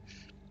mediocre.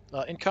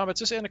 In combat,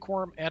 this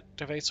antiquorm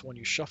activates when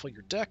you shuffle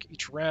your deck.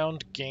 Each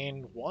round,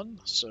 gain 1.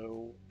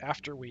 So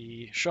after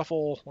we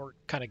shuffle, we're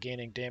kind of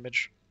gaining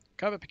damage.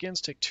 Combat begins,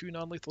 take 2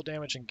 non-lethal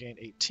damage and gain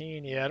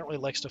 18. Yeah, I don't really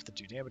like stuff that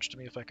do damage to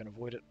me if I can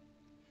avoid it.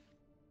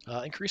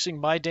 Increasing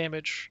my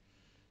damage.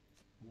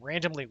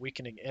 Randomly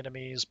weakening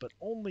enemies, but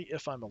only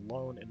if I'm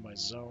alone in my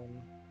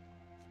zone.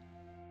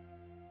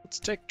 Let's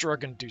take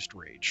Drug-Induced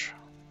Rage.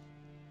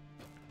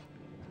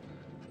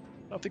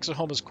 I don't think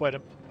Sohoma's quite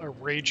a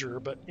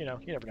rager, but, you know,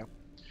 you never know.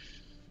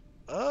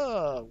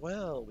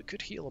 Well, we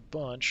could heal a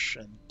bunch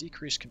and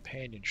decrease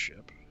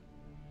companionship.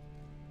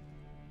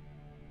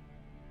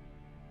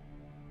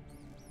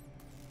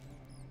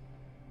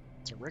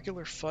 It's a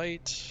regular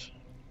fight.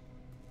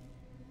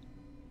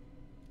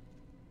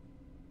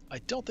 I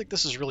don't think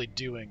this is really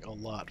doing a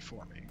lot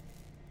for me.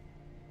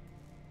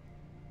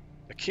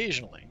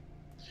 Occasionally.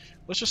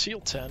 Let's just heal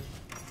 10.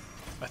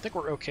 I think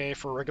we're okay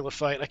for a regular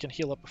fight. I can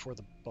heal up before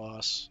the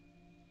boss.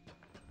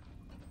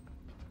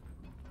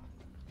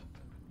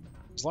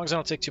 As long as I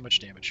don't take too much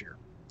damage here.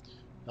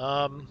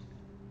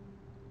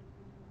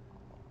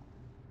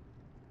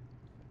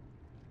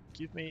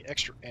 Give me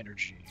extra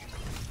energy.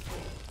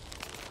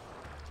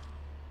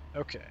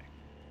 Okay.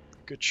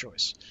 Good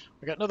choice.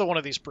 We got another one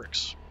of these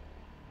bricks.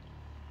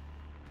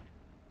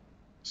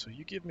 So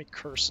you give me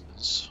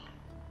curses.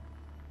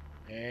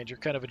 And you're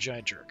kind of a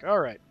giant jerk.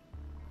 Alright.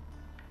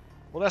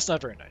 Well, that's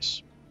not very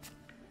nice.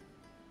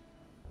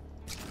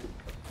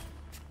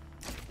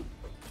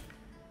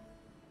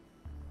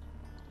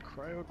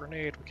 Cryo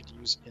grenade we could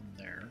use in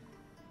there.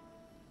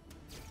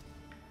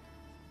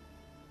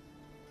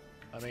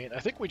 I mean, I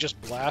think we just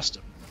blast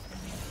him.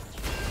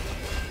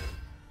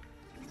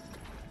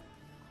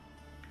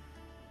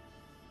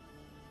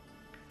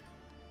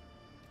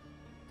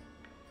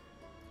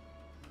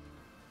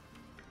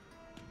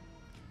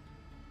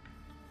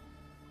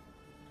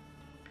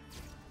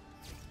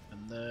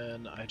 And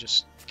then I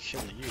just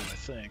kill you, I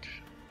think.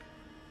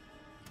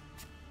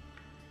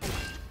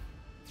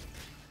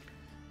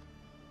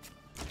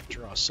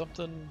 Draw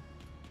something.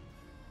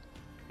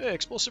 Hey,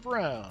 explosive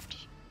round.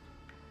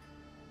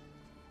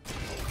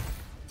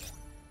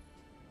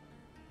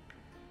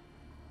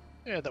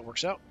 Yeah, that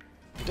works out.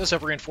 He does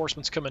have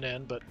reinforcements coming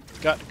in, but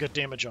got good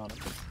damage on him.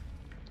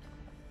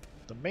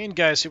 The main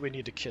guys who we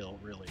need to kill,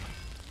 really.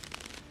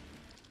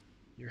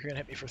 You're going to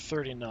hit me for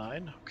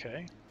 39.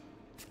 Okay.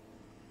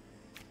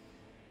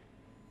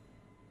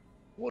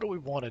 What do we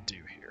want to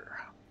do here?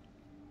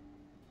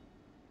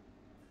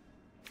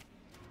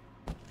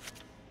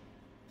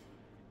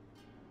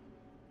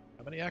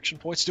 How many action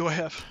points do I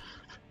have?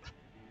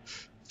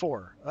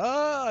 4.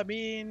 I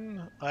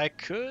mean, I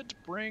could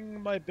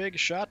bring my big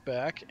shot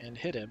back and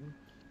hit him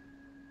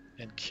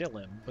and kill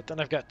him, but then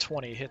I've got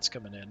 20 hits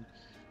coming in.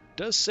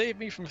 Does save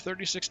me from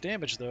 36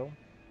 damage, though.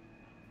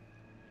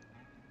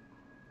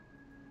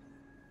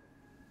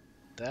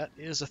 That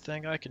is a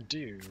thing I can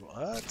do.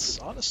 It's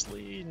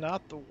honestly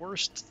not the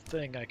worst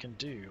thing I can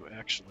do,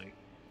 actually.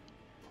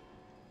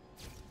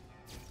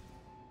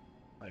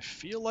 I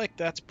feel like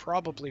that's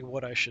probably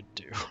what I should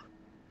do.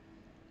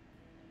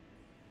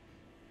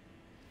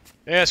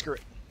 Yeah, screw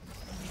it.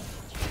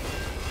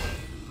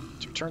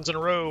 2 turns in a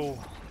row.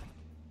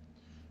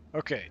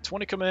 Okay,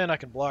 20 come in, I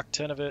can block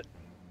 10 of it.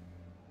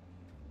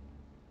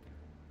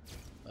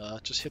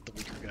 Just hit the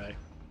weaker guy.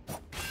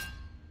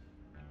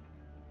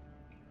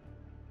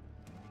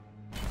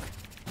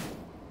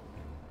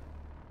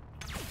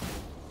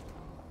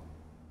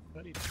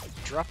 But he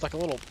dropped like a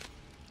little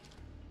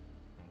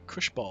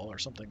cush ball or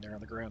something there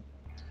on the ground.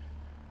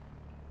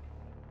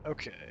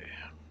 Okay.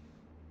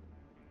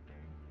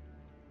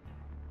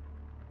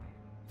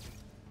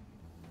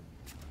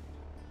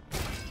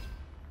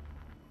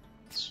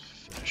 Let's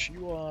finish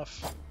you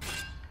off.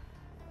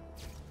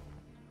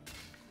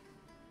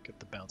 Get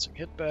the bouncing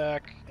hit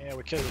back. Yeah,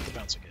 we kill you with the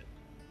bouncing hit.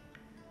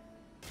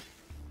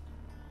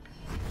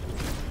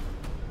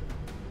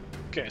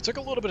 Okay, it took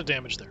a little bit of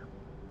damage there.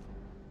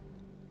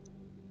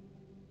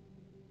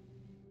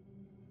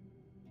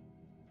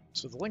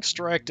 So the Link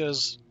Strike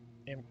does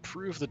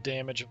improve the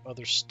damage of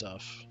other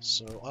stuff,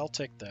 so I'll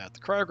take that.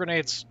 The Cryo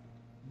Grenade's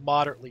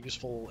moderately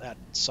useful at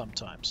some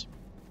times.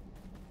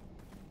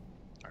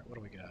 Alright, what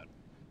do we got?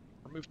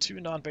 Remove 2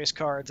 non-base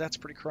cards, that's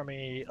pretty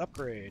crummy.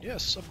 Upgrade,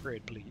 yes,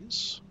 upgrade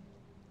please.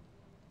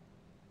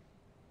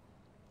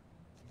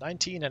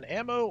 19 in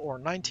ammo or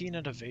 19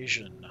 in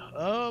evasion?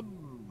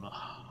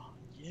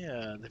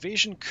 Yeah, the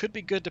evasion could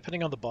be good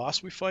depending on the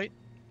boss we fight,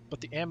 but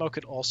the ammo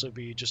could also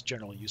be just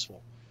generally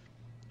useful.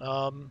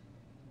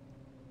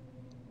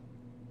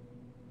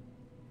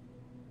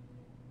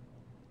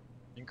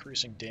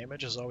 Increasing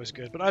damage is always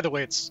good, but either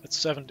way, it's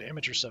 7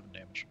 damage or 7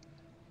 damage.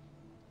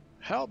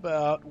 How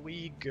about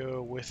we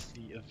go with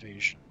the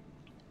evasion?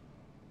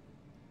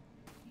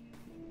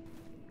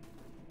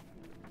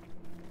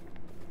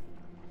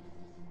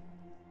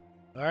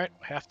 Alright,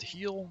 have to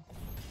heal.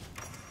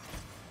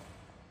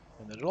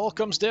 And then it all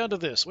comes down to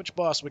this. Which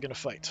boss are we going to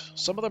fight?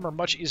 Some of them are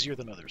much easier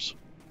than others.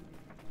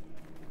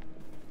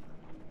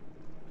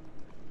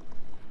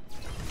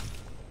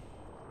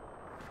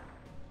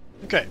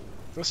 Okay,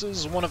 this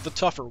is one of the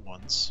tougher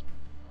ones.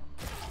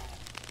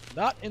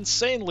 Not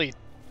insanely...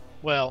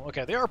 Well,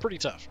 okay, they are pretty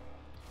tough.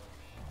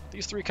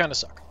 These 3 kind of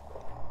suck.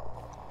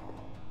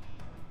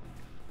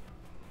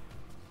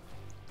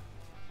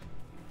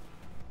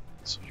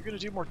 So you're going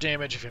to do more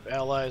damage if you have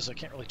allies. I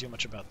can't really do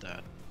much about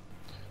that.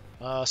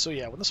 So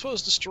yeah, when this foe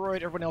is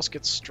destroyed, everyone else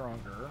gets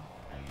stronger.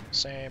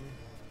 Same,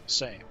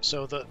 same.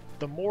 So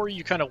the more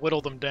you kind of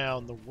whittle them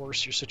down, the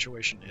worse your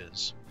situation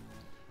is.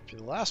 If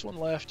you're the last one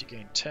left, you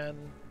gain 10.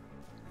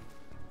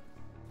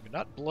 You're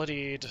not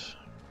bloodied.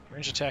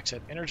 Range attacks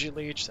have energy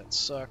leech, that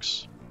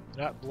sucks.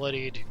 You're not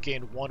bloodied, you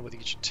gain 1 with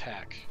each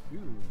attack.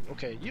 Ooh,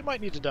 okay, you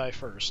might need to die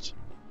first.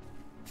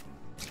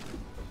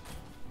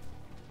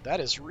 That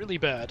is really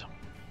bad.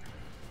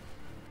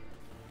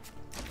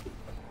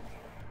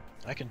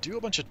 I can do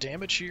a bunch of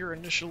damage here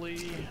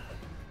initially.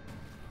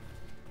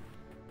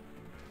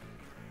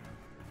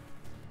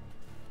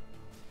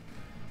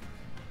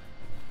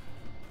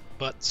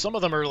 But some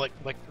of them are like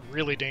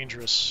really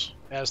dangerous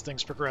as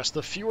things progress.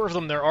 The fewer of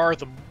them there are,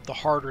 the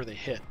harder they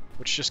hit,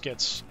 which just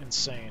gets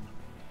insane.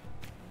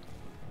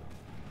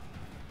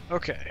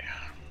 Okay.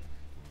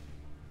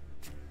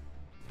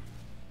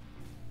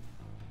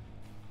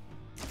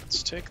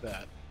 Let's take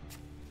that.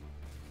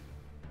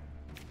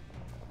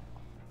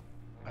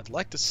 I'd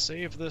like to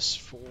save this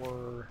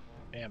for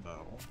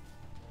ammo.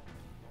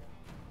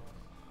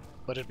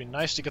 But it'd be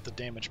nice to get the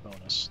damage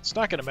bonus. It's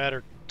not going to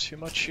matter too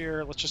much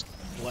here. Let's just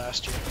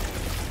blast you.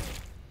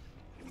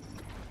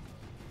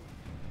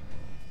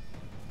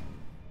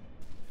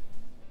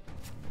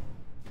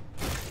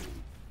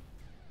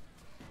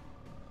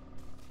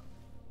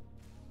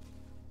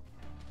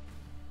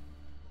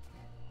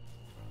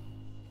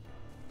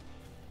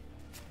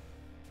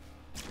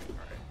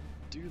 Alright,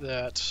 do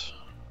that.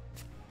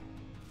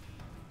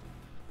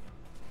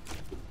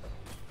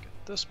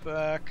 Get this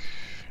back.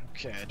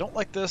 Okay, I don't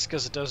like this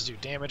because it does do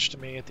damage to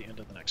me at the end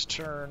of the next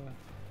turn.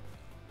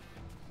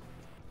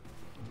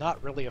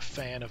 Not really a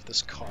fan of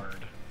this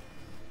card.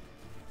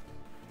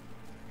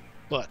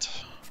 But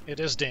it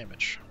is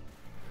damage.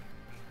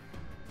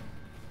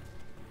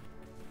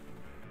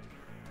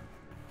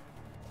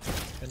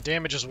 And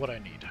damage is what I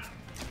need.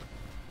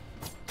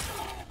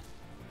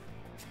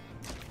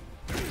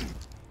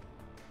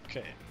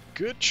 Okay,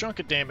 good chunk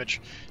of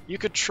damage. You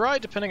could try,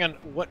 depending on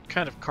what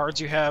kind of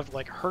cards you have,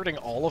 like hurting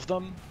all of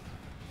them,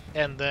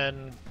 and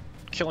then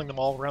killing them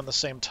all around the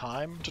same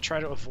time to try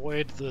to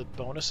avoid the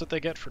bonus that they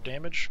get for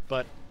damage,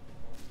 but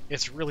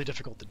it's really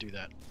difficult to do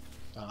that.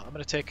 I'm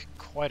going to take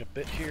quite a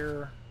bit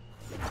here.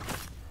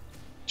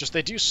 Just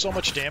they do so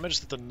much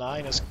damage that the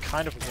 9 is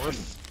kind of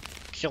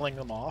worth killing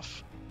them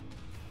off.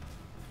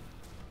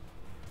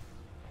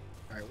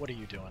 Alright, what are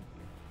you doing?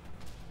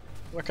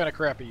 What kind of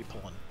crap are you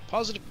pulling?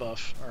 Positive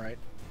buff, alright.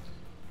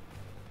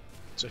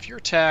 So if you're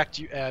attacked,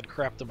 you add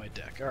crap to my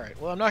deck.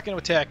 Alright, well I'm not going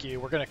to attack you,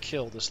 we're going to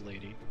kill this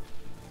lady.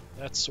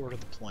 That's sort of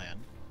the plan.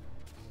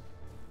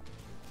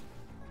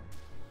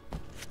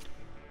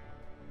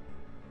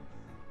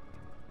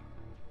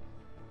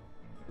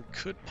 We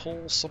could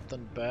pull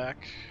something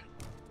back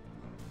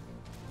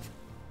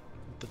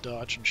with the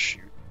dodge and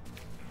shoot.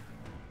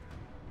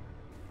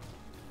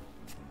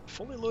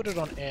 Fully loaded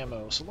on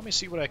ammo, so let me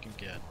see what I can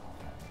get.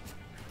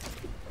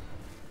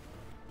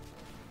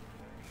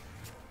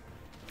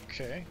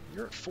 Okay,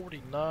 you're at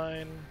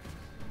 49.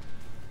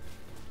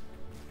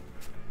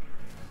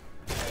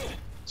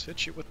 Let's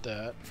hit you with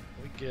that.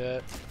 We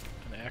get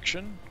an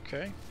action.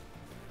 Okay.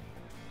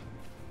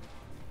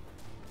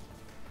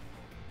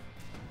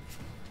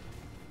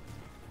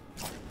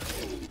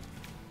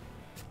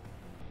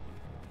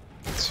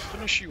 Let's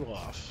finish you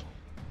off.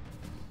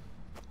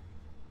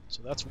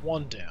 So that's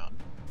 1 down.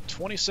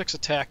 26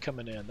 attack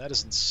coming in. That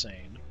is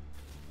insane.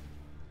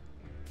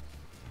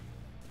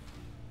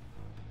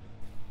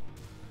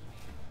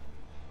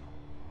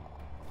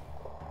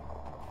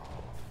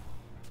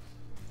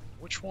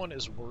 Which one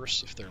is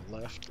worse if they're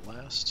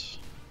last?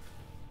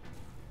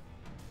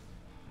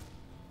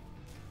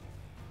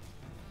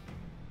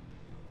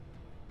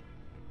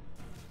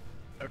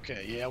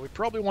 Okay, yeah, we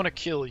probably want to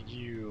kill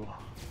you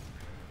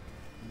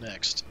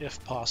next,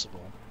 if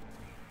possible.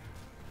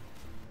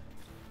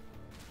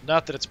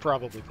 Not that it's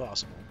probably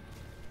possible.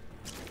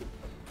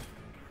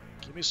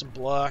 Give me some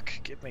block,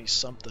 give me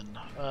something.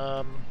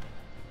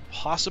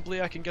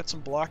 Possibly I can get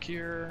some block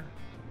here.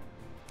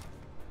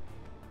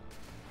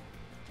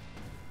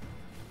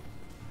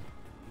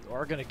 You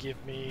are going to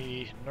give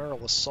me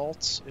neural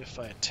assaults if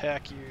I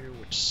attack you,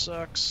 which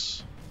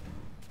sucks.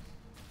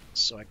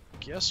 So I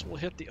guess we'll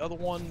hit the other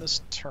one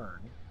this turn.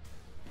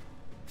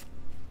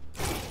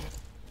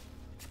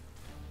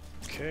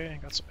 Okay,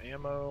 got some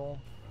ammo.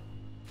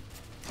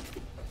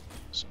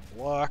 Some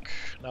block.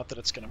 Not that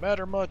it's going to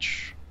matter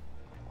much.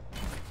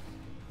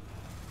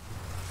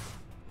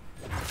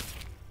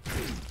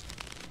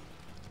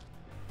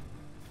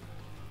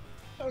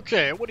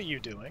 Okay, what are you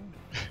doing?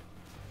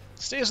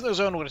 Stays in the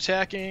zone when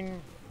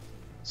attacking,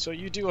 so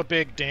you do a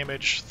big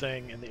damage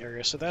thing in the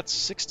area. So that's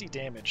 60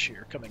 damage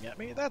here coming at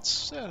me.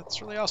 That's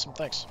really awesome.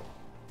 Thanks.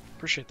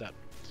 Appreciate that.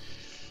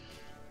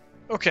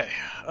 Okay,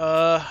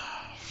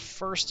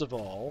 first of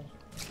all,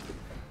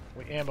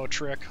 we ammo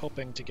trick,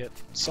 hoping to get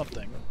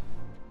something.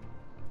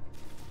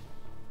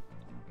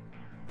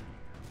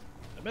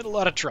 I'm in a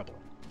lot of trouble.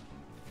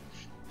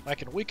 I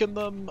can weaken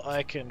them,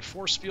 I can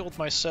force field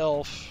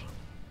myself.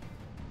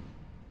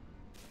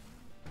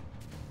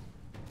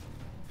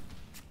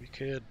 We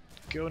could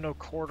go no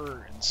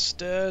quarter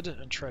instead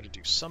and try to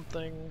do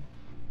something.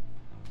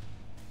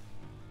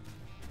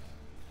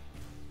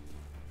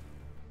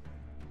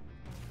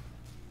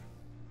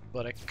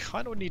 But I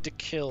kind of need to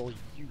kill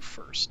you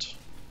first,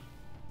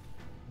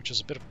 which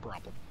is a bit of a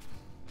problem.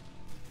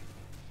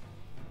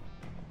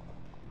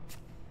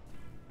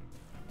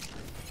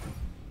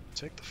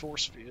 Take the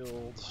force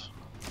field.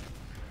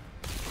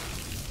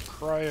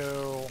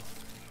 Cryo.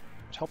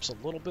 It helps a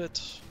little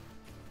bit.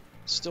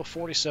 Still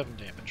 47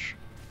 damage.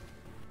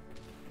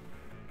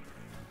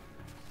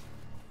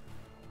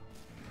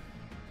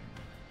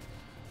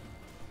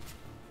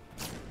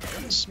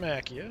 Gonna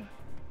smack you.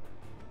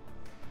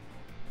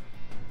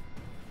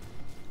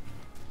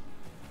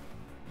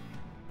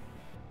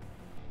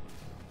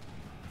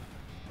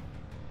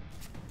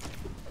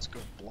 Let's go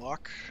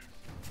block.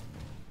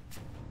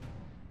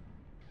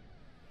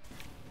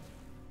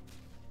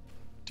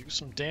 Do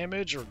some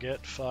damage or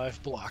get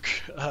 5 block.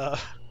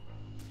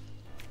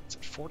 It's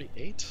at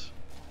 48?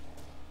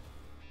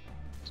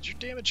 Did your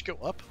damage go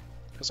up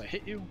because I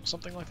hit you?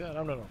 Something like that? I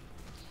don't know.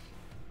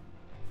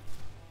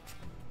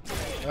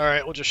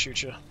 Alright, we'll just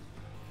shoot you.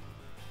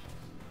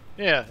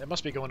 Yeah, it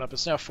must be going up.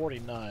 It's now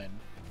 49.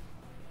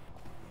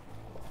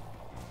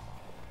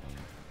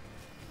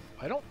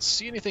 I don't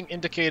see anything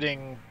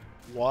indicating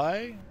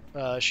why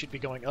she'd be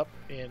going up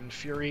in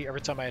Fury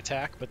every time I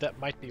attack, but that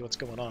might be what's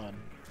going on.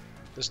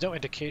 There's no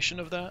indication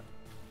of that.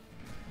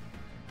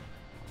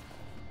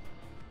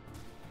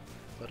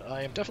 But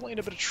I am definitely in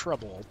a bit of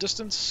trouble.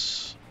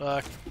 Distance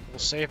will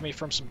save me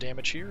from some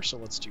damage here, so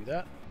let's do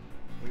that.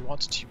 We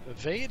want to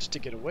evade to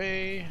get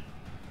away.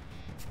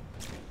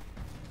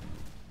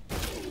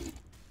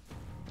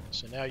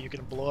 So now you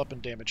can blow up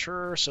and damage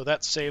her, so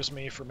that saves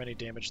me from any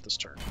damage this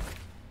turn.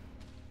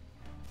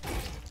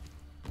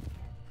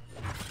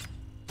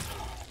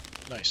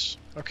 Nice.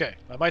 Okay,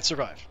 I might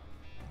survive.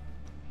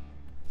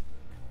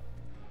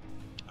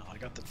 Oh, I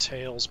got the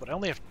tails, but I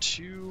only have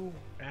 2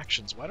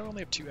 actions. Why do I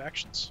only have 2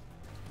 actions?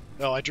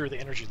 Oh, I drew the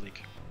energy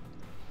leak.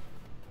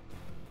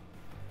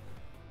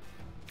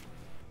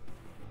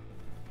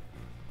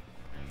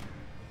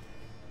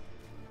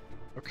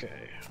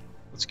 Okay,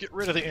 let's get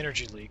rid of the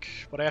energy leak,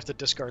 but I have to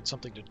discard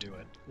something to do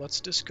it.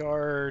 Let's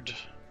discard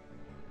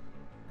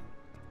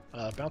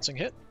bouncing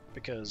hit,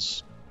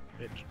 because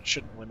it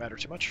shouldn't really matter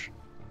too much.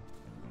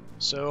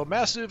 So,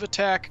 massive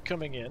attack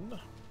coming in.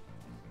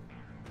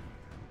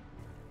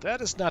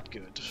 That is not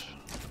good.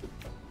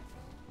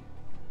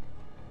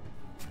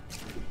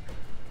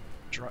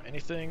 Draw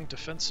anything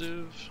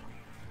defensive.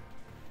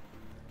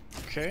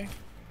 Okay.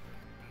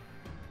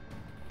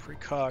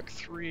 Precog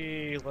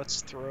 3,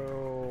 let's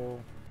throw,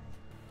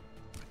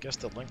 I guess,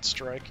 the linked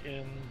strike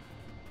in.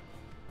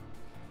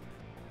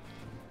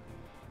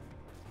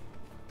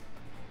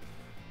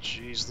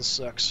 Jeez, this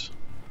sucks.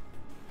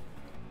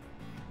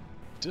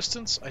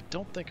 Distance, I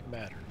don't think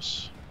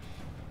matters.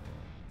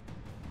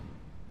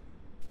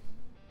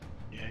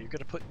 Yeah, you're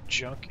gonna put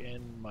junk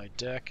in my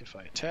deck if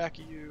I attack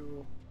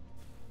you.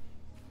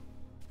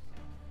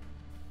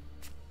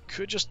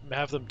 Could just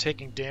have them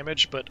taking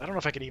damage, but I don't know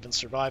if I can even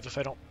survive if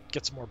I don't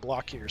get some more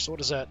block here. So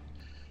what is that?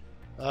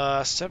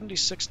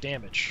 76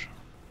 damage.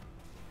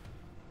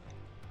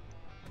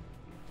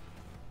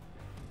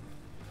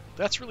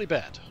 That's really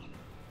bad.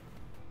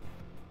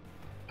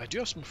 I do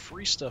have some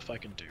free stuff I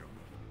can do.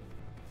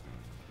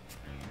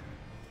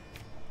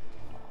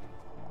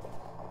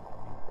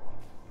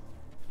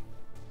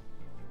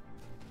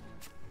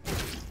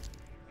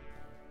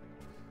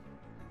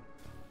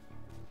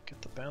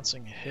 Get the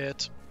bouncing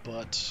hit,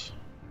 but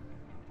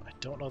I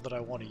don't know that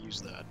I want to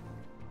use that.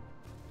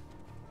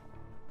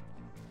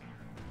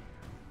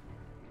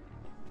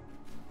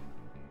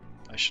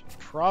 I should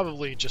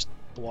probably just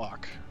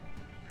block.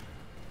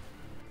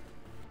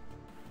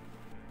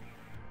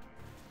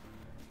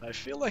 I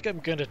feel like I'm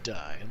gonna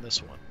die in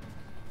this one.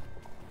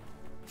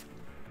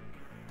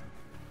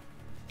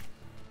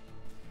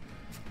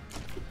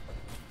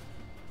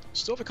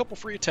 Still have a couple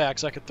free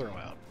attacks I could throw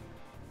out.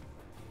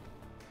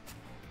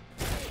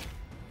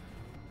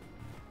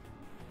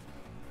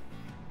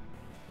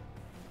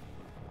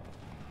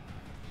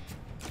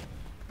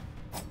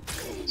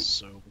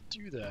 So we'll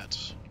do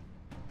that.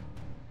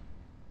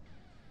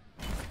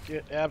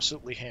 Get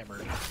absolutely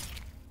hammered.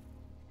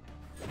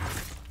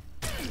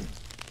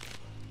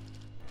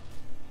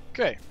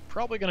 Okay,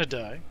 probably gonna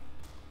die.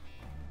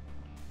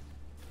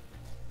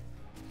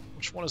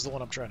 Which one is the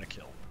one I'm trying to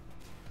kill?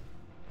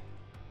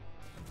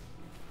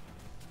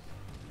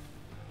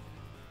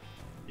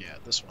 Yeah,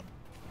 this one.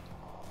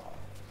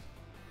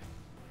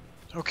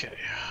 Okay.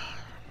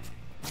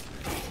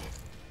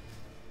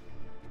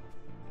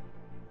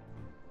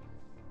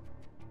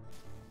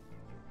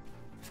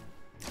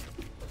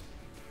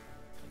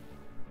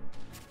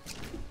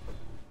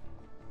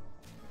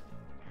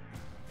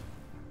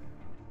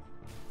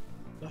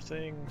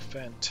 Nothing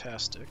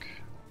fantastic.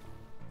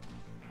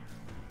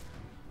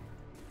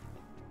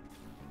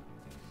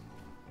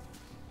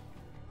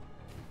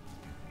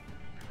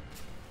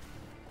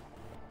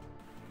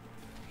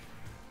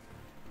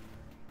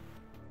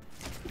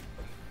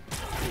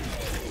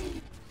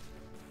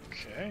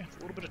 Okay,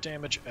 a little bit of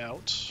damage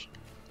out.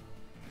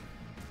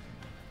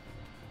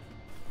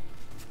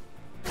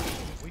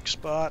 Weak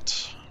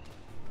spot.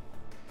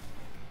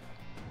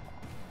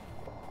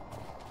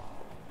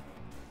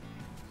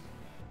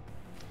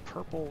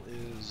 Purple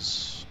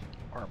is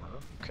armor,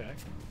 okay.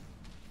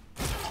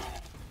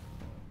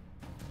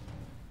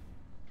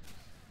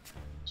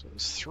 So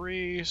there's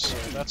 3, so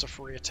that's a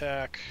free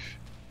attack.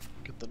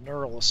 Get the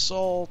neural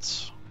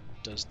assault.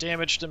 Does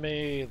damage to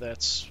me,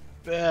 that's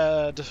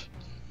bad. Is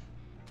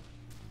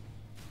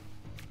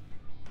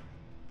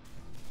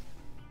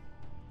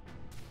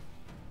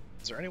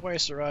there any way I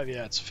survive?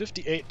 Yeah, it's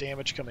 58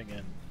 damage coming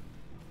in.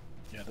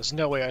 Yeah, there's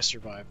no way I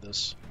survive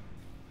this.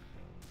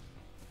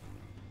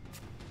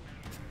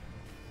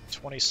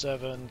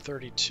 27,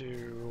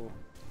 32,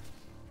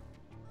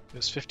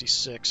 there's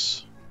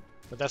 56,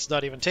 but that's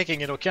not even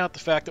taking into account the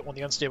fact that when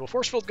the unstable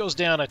force field goes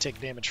down, I take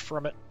damage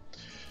from it.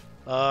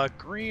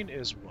 Green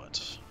is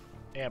what?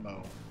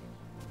 Ammo.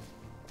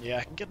 Yeah,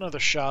 I can get another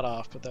shot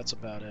off, but that's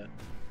about it.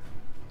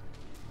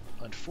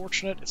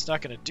 Unfortunate, it's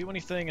not going to do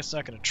anything, it's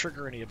not going to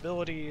trigger any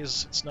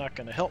abilities, it's not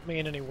going to help me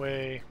in any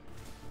way.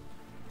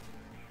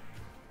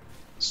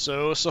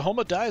 So,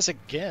 Sohoma dies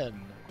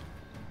again.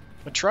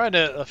 I've been trying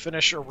to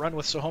finish a run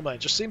with Sohoma. It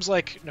just seems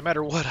like no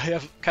matter what, I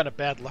have kind of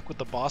bad luck with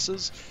the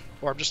bosses,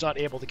 or I'm just not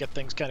able to get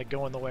things kind of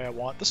going the way I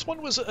want. This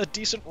one was a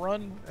decent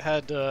run,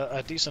 had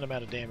a decent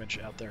amount of damage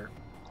out there.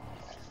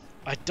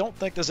 I don't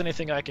think there's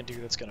anything I can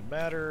do that's going to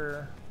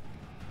matter.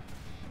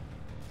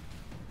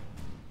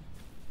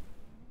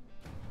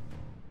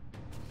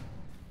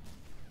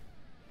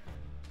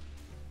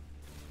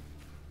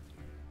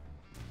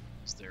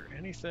 Is there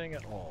anything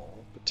at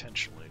all,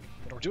 potentially?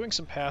 But we're doing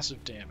some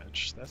passive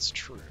damage, that's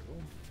true.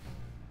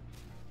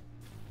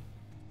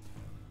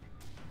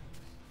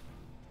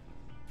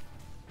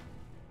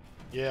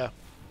 Yeah,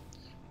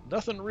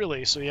 nothing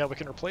really. So yeah, we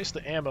can replace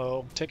the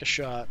ammo, take a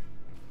shot.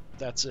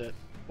 That's it.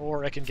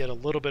 Or I can get a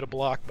little bit of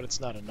block, but it's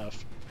not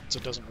enough. So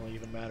it doesn't really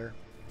even matter.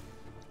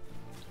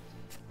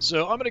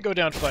 So I'm going to go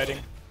down fighting.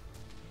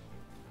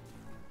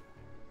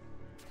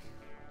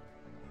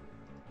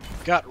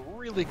 Got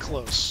really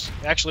close.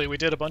 Actually, we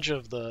did a bunch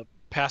of the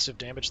passive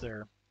damage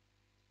there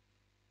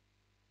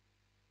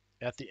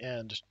at the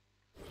end.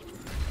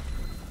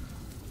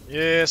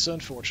 Yes,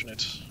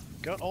 unfortunate.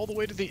 Got all the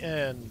way to the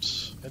end.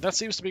 And that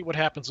seems to be what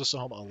happens with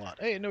Sohoma a lot.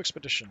 Hey, no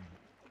expedition.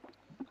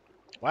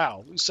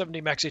 Wow, lose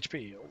 70 max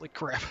HP. Holy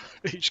crap.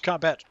 Each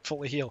combat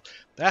fully heal.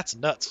 That's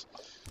nuts.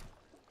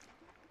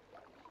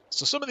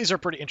 So some of these are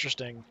pretty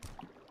interesting.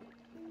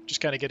 Just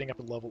kind of getting up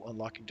in level,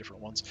 unlocking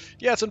different ones.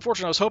 Yeah, it's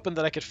unfortunate. I was hoping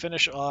that I could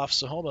finish off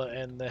Sohoma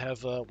and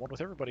have one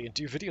with everybody and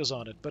do videos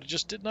on it, but it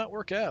just did not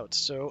work out.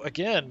 So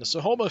again,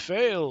 Sohoma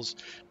fails.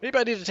 Maybe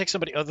I need to take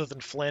somebody other than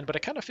Flynn, but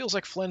it kind of feels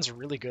like Flynn's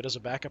really good as a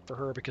backup for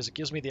her because it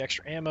gives me the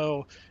extra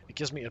ammo, it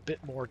gives me a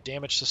bit more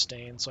damage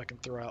sustained so I can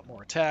throw out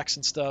more attacks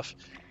and stuff.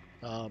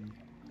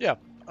 Yeah,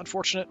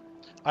 unfortunate.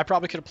 I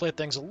probably could have played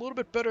things a little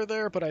bit better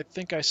there, but I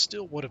think I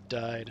still would have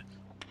died.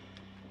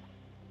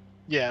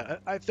 Yeah,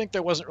 I think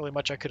there wasn't really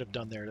much I could have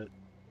done there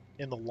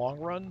in the long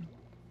run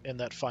in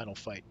that final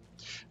fight.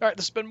 All right,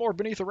 this has been more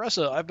Beneath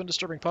Oresa. I've been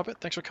Disturbing Puppet.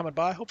 Thanks for coming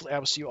by. Hopefully I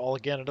will see you all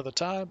again another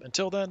time.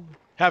 Until then,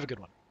 have a good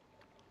one.